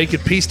and they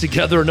could piece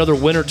together another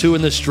win or two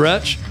in this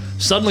stretch,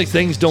 suddenly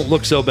things don't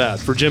look so bad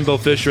for Jimbo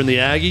Fisher and the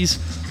Aggies.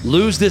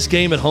 Lose this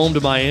game at home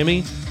to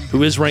Miami,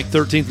 who is ranked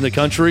 13th in the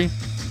country,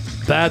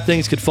 bad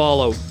things could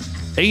follow.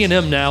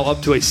 A&M now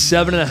up to a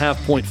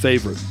 7.5-point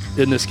favorite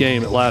in this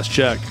game at last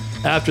check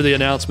after the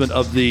announcement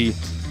of the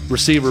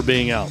receiver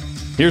being out.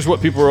 Here's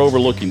what people are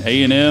overlooking.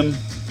 A&M,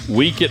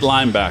 weak at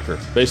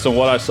linebacker, based on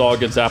what I saw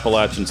against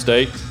Appalachian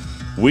State.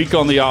 Weak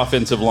on the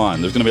offensive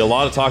line. There's going to be a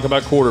lot of talk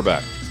about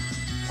quarterback.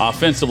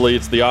 Offensively,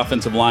 it's the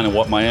offensive line and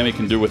what Miami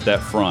can do with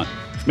that front.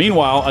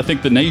 Meanwhile, I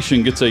think the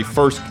nation gets a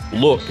first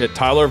look at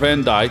Tyler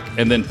Van Dyke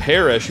and then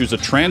Parrish, who's a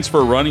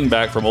transfer running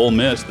back from Ole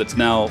Miss that's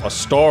now a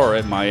star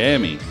at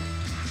Miami.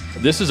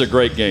 This is a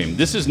great game.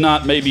 This is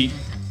not maybe,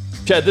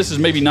 Chad, this is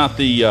maybe not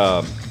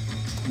the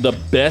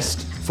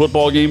best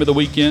football game of the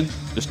weekend,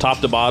 just top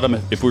to bottom,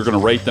 if we're going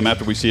to rate them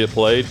after we see it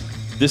played.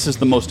 This is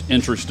the most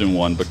interesting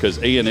one because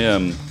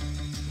A&M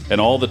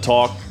and all the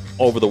talk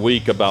over the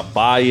week about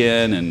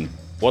buy-in and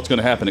what's going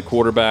to happen at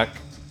quarterback,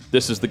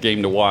 this is the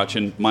game to watch.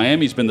 And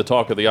Miami's been the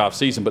talk of the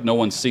offseason, but no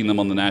one's seen them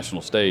on the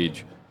national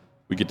stage.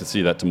 We get to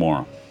see that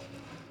tomorrow.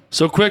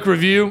 So quick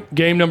review,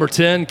 game number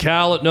 10,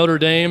 Cal at Notre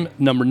Dame.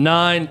 Number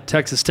 9,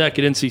 Texas Tech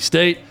at NC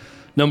State.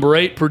 Number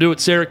 8, Purdue at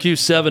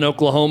Syracuse. 7,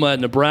 Oklahoma at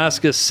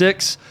Nebraska.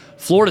 6,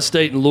 Florida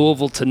State and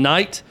Louisville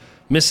tonight.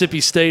 Mississippi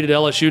State at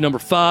LSU. Number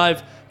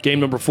 5, game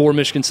number 4,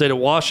 Michigan State at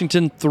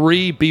Washington.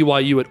 3,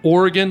 BYU at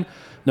Oregon.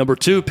 Number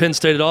 2, Penn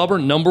State at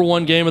Auburn. Number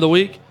 1 game of the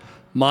week,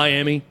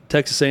 Miami,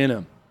 Texas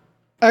A&M.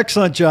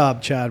 Excellent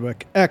job,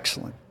 Chadwick.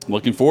 Excellent.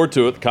 Looking forward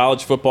to it. The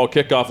college football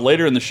kickoff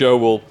later in the show.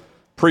 We'll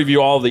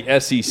preview all of the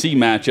SEC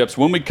matchups.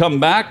 When we come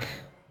back,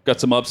 got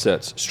some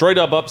upsets. Straight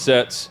up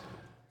upsets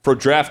for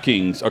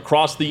DraftKings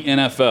across the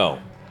NFL.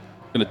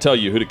 I'm going to tell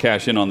you who to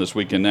cash in on this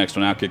weekend next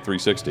on Outkick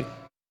 360.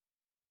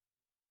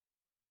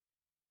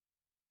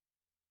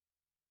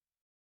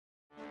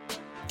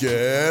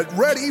 Get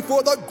ready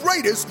for the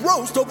greatest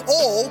roast of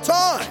all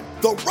time,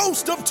 the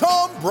Roast of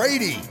Tom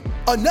Brady,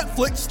 a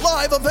Netflix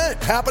live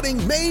event happening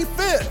May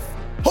 5th.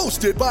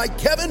 Hosted by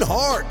Kevin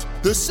Hart,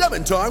 the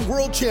 7-time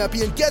world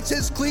champion gets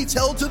his cleats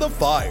held to the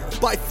fire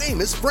by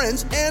famous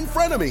friends and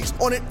frenemies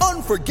on an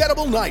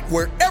unforgettable night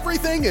where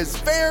everything is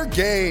fair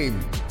game.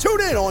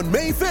 Tune in on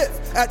May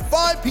 5th at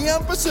 5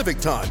 p.m. Pacific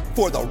time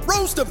for the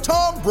Roast of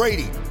Tom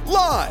Brady,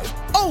 live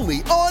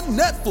only on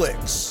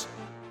Netflix.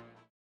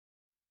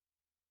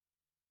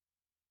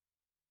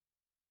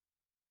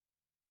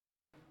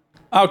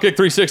 Outkick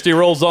 360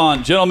 rolls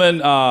on. Gentlemen,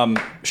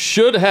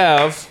 should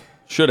have,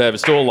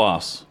 it's still a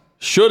loss.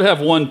 Should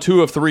have won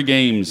 2 of 3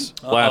 games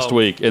last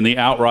week in the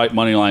outright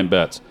money line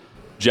bets.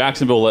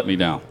 Jacksonville let me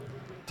down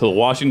to the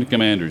Washington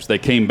Commanders. They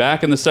came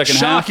back in the second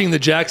half. Shocking that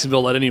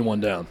Jacksonville let anyone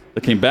down.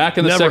 They came back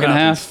in the Never second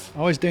happens. half.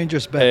 Always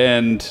dangerous bet.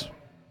 And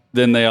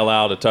then they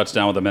allowed a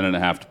touchdown with a minute and a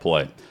half to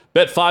play.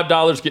 Bet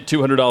 $5, get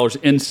 $200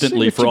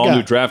 instantly for all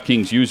new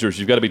DraftKings users.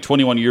 You've got to be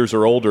 21 years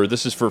or older.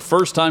 This is for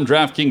first-time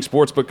DraftKings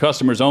Sportsbook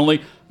customers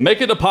only. Make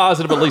a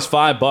deposit of at least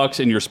 $5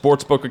 in your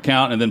Sportsbook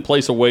account and then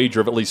place a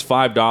wager of at least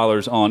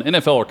 $5 on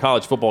NFL or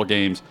college football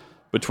games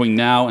between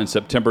now and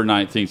September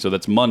 19th. So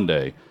that's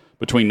Monday.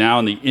 Between now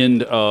and the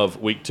end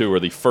of Week 2 or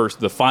the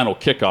final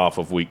kickoff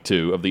of Week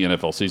 2 of the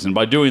NFL season.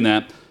 By doing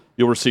that,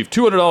 you'll receive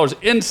 $200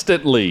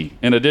 instantly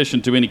in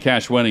addition to any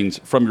cash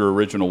winnings from your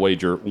original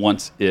wager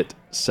once it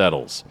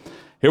settles.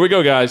 Here we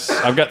go, guys.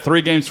 I've got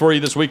 3 games for you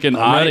this weekend.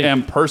 By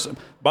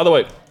the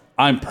way,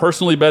 I'm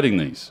personally betting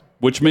these,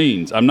 which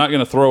means I'm not going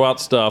to throw out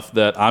stuff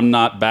that I'm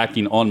not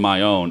backing on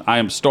my own. I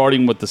am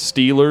starting with the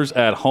Steelers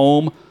at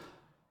home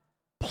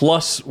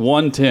plus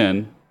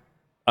 110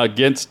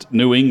 against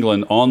New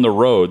England on the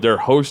road. They're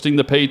hosting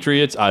the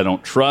Patriots. I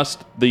don't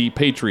trust the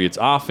Patriots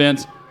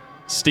offense.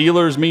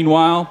 Steelers,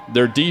 meanwhile,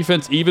 their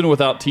defense, even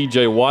without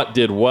T.J. Watt,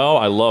 did well.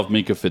 I love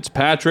Minkah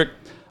Fitzpatrick.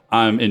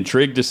 I'm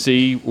intrigued to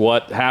see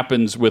what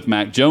happens with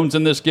Mac Jones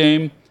in this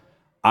game.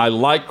 I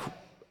like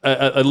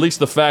at least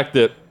the fact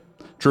that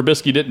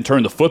Trubisky didn't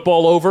turn the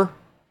football over,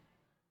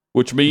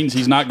 which means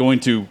he's not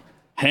going to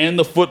hand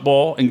the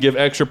football and give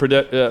extra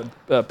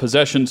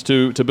possessions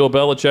to Bill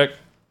Belichick.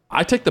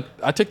 I take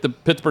the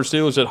Pittsburgh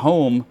Steelers at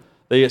home.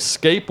 They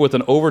escape with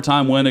an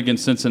overtime win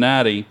against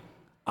Cincinnati.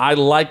 I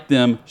like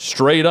them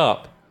straight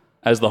up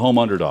as the home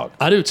underdog.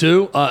 I do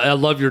too. I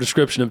love your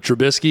description of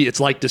Trubisky.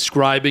 It's like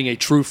describing a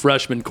true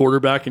freshman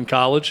quarterback in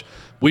college.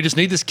 We just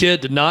need this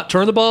kid to not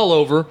turn the ball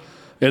over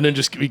and then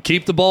just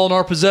keep the ball in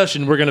our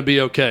possession. We're going to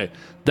be okay.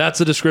 That's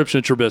the description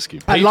of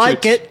Trubisky. I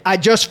like it. I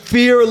just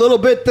fear a little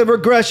bit the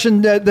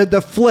regression,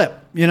 the flip,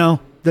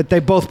 that they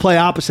both play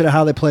opposite of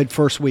how they played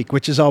first week,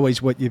 which is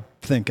always what you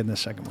think in the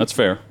second week. That's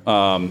fair.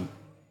 I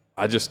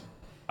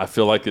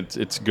feel like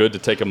it's good to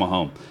take them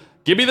home.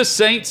 Give me the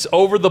Saints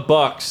over the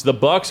Bucks. The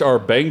Bucks are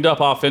banged up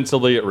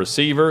offensively at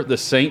receiver. The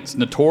Saints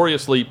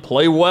notoriously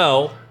play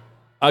well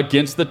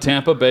against the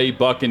Tampa Bay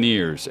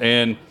Buccaneers.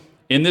 And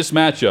in this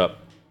matchup,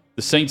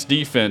 the Saints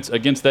defense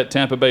against that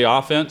Tampa Bay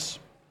offense,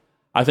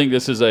 I think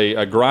this is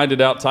a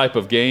grinded out type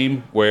of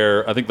game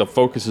where I think the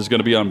focus is going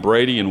to be on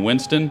Brady and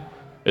Winston.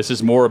 This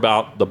is more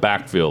about the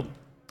backfield.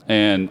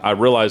 And I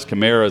realize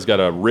Kamara's got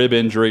a rib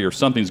injury or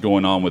something's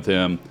going on with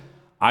him.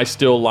 I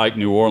still like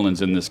New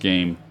Orleans in this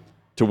game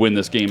to win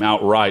this game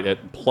outright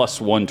at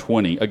plus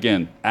 120.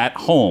 Again, at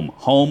home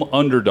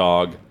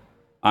underdog,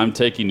 I'm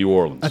taking New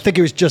Orleans. I think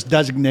he was just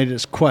designated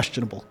as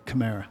questionable,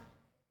 Kamara.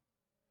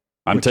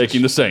 I'm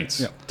taking the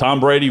Saints. Yeah.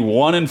 Tom Brady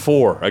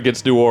 1-4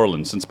 against New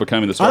Orleans since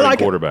becoming the starting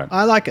quarterback.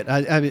 I like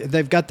it.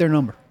 They've got their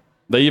number.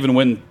 They even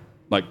win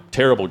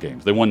terrible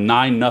games. They won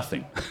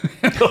 9-0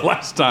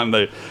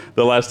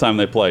 the last time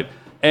they played.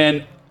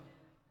 And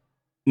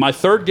my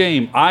third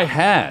game, I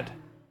had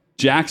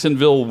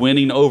Jacksonville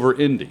winning over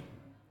Indy.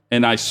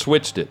 And I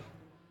switched it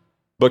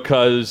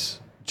because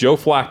Joe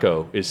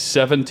Flacco is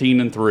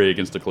 17-3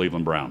 against the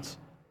Cleveland Browns.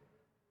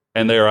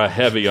 And they are a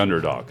heavy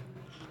underdog.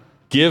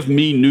 Give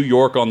me New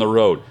York on the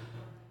road.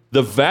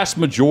 The vast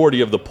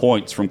majority of the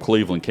points from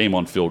Cleveland came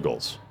on field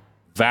goals.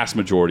 Vast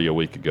majority a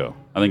week ago.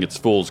 I think it's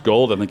fool's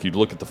gold. I think you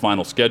look at the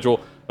final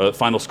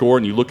score,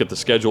 and you look at the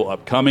schedule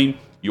upcoming.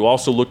 You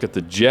also look at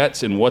the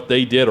Jets and what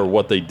they did or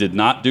what they did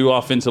not do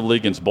offensively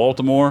against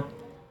Baltimore.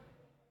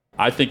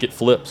 I think it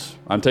flips.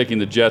 I'm taking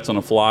the Jets on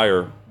a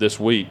flyer this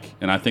week,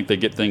 and I think they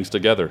get things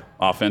together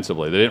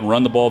offensively. They didn't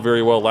run the ball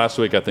very well last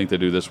week. I think they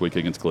do this week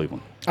against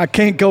Cleveland. I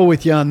can't go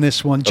with you on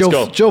this one. Joe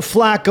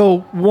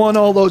Flacco won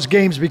all those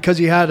games because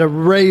he had a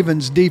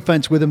Ravens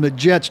defense with him. The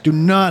Jets do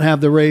not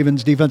have the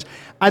Ravens defense.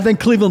 I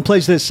think Cleveland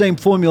plays the same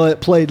formula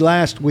it played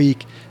last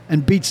week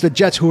and beats the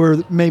Jets, who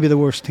are maybe the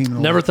worst team in the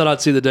world. Never thought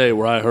I'd see the day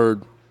where I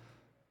heard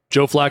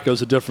Joe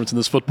Flacco's a difference in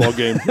this football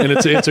game, and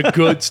it's a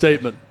good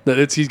statement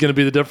that he's going to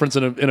be the difference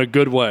in a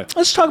good way.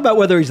 Let's talk about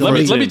whether he's let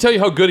me tell you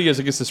how good he is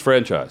against this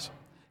franchise.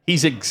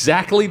 He's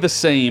exactly the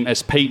same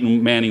as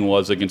Peyton Manning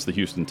was against the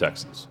Houston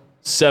Texans.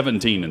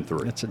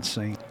 17-3. That's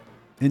insane.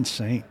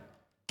 Insane.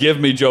 Give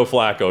me Joe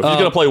Flacco. If he's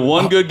going to play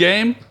one good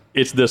game,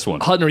 it's this one.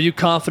 Hutton, are you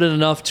confident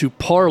enough to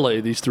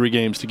parlay these 3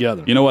 games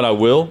together? You know what I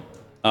will?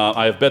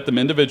 I have bet them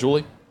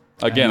individually.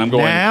 Again, I'm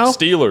going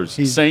Steelers,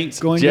 Saints,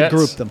 going Jets. to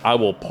group them. I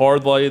will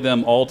parlay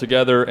them all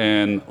together,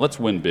 and let's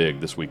win big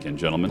this weekend,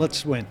 gentlemen.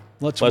 Let's win.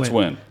 Let's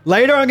win.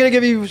 Later, I'm going to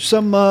give you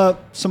some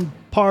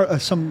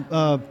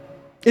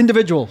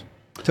individual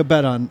to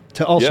bet on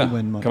to also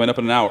win money. Coming up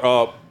in an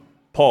hour.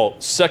 Paul,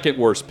 second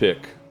worst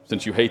pick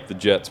since you hate the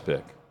Jets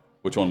pick.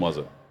 Which one was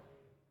it?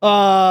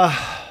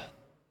 I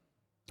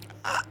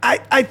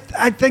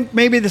think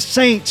maybe the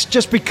Saints,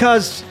 just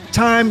because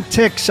time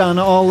ticks on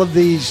all of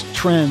these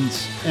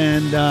trends.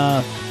 And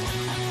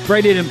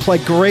Brady didn't play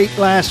great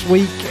last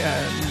week.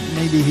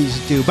 Maybe he's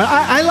due. But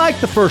I like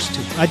the first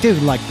two. I do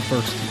like the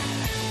first two.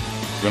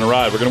 We're going to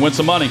ride. We're going to win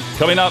some money.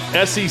 Coming up,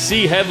 SEC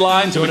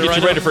headlines. And we get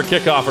you ready for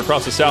kickoff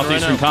across the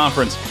Southeastern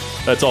Conference.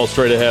 That's all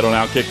straight ahead on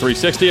Outkick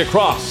 360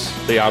 across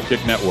the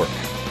Outkick Network.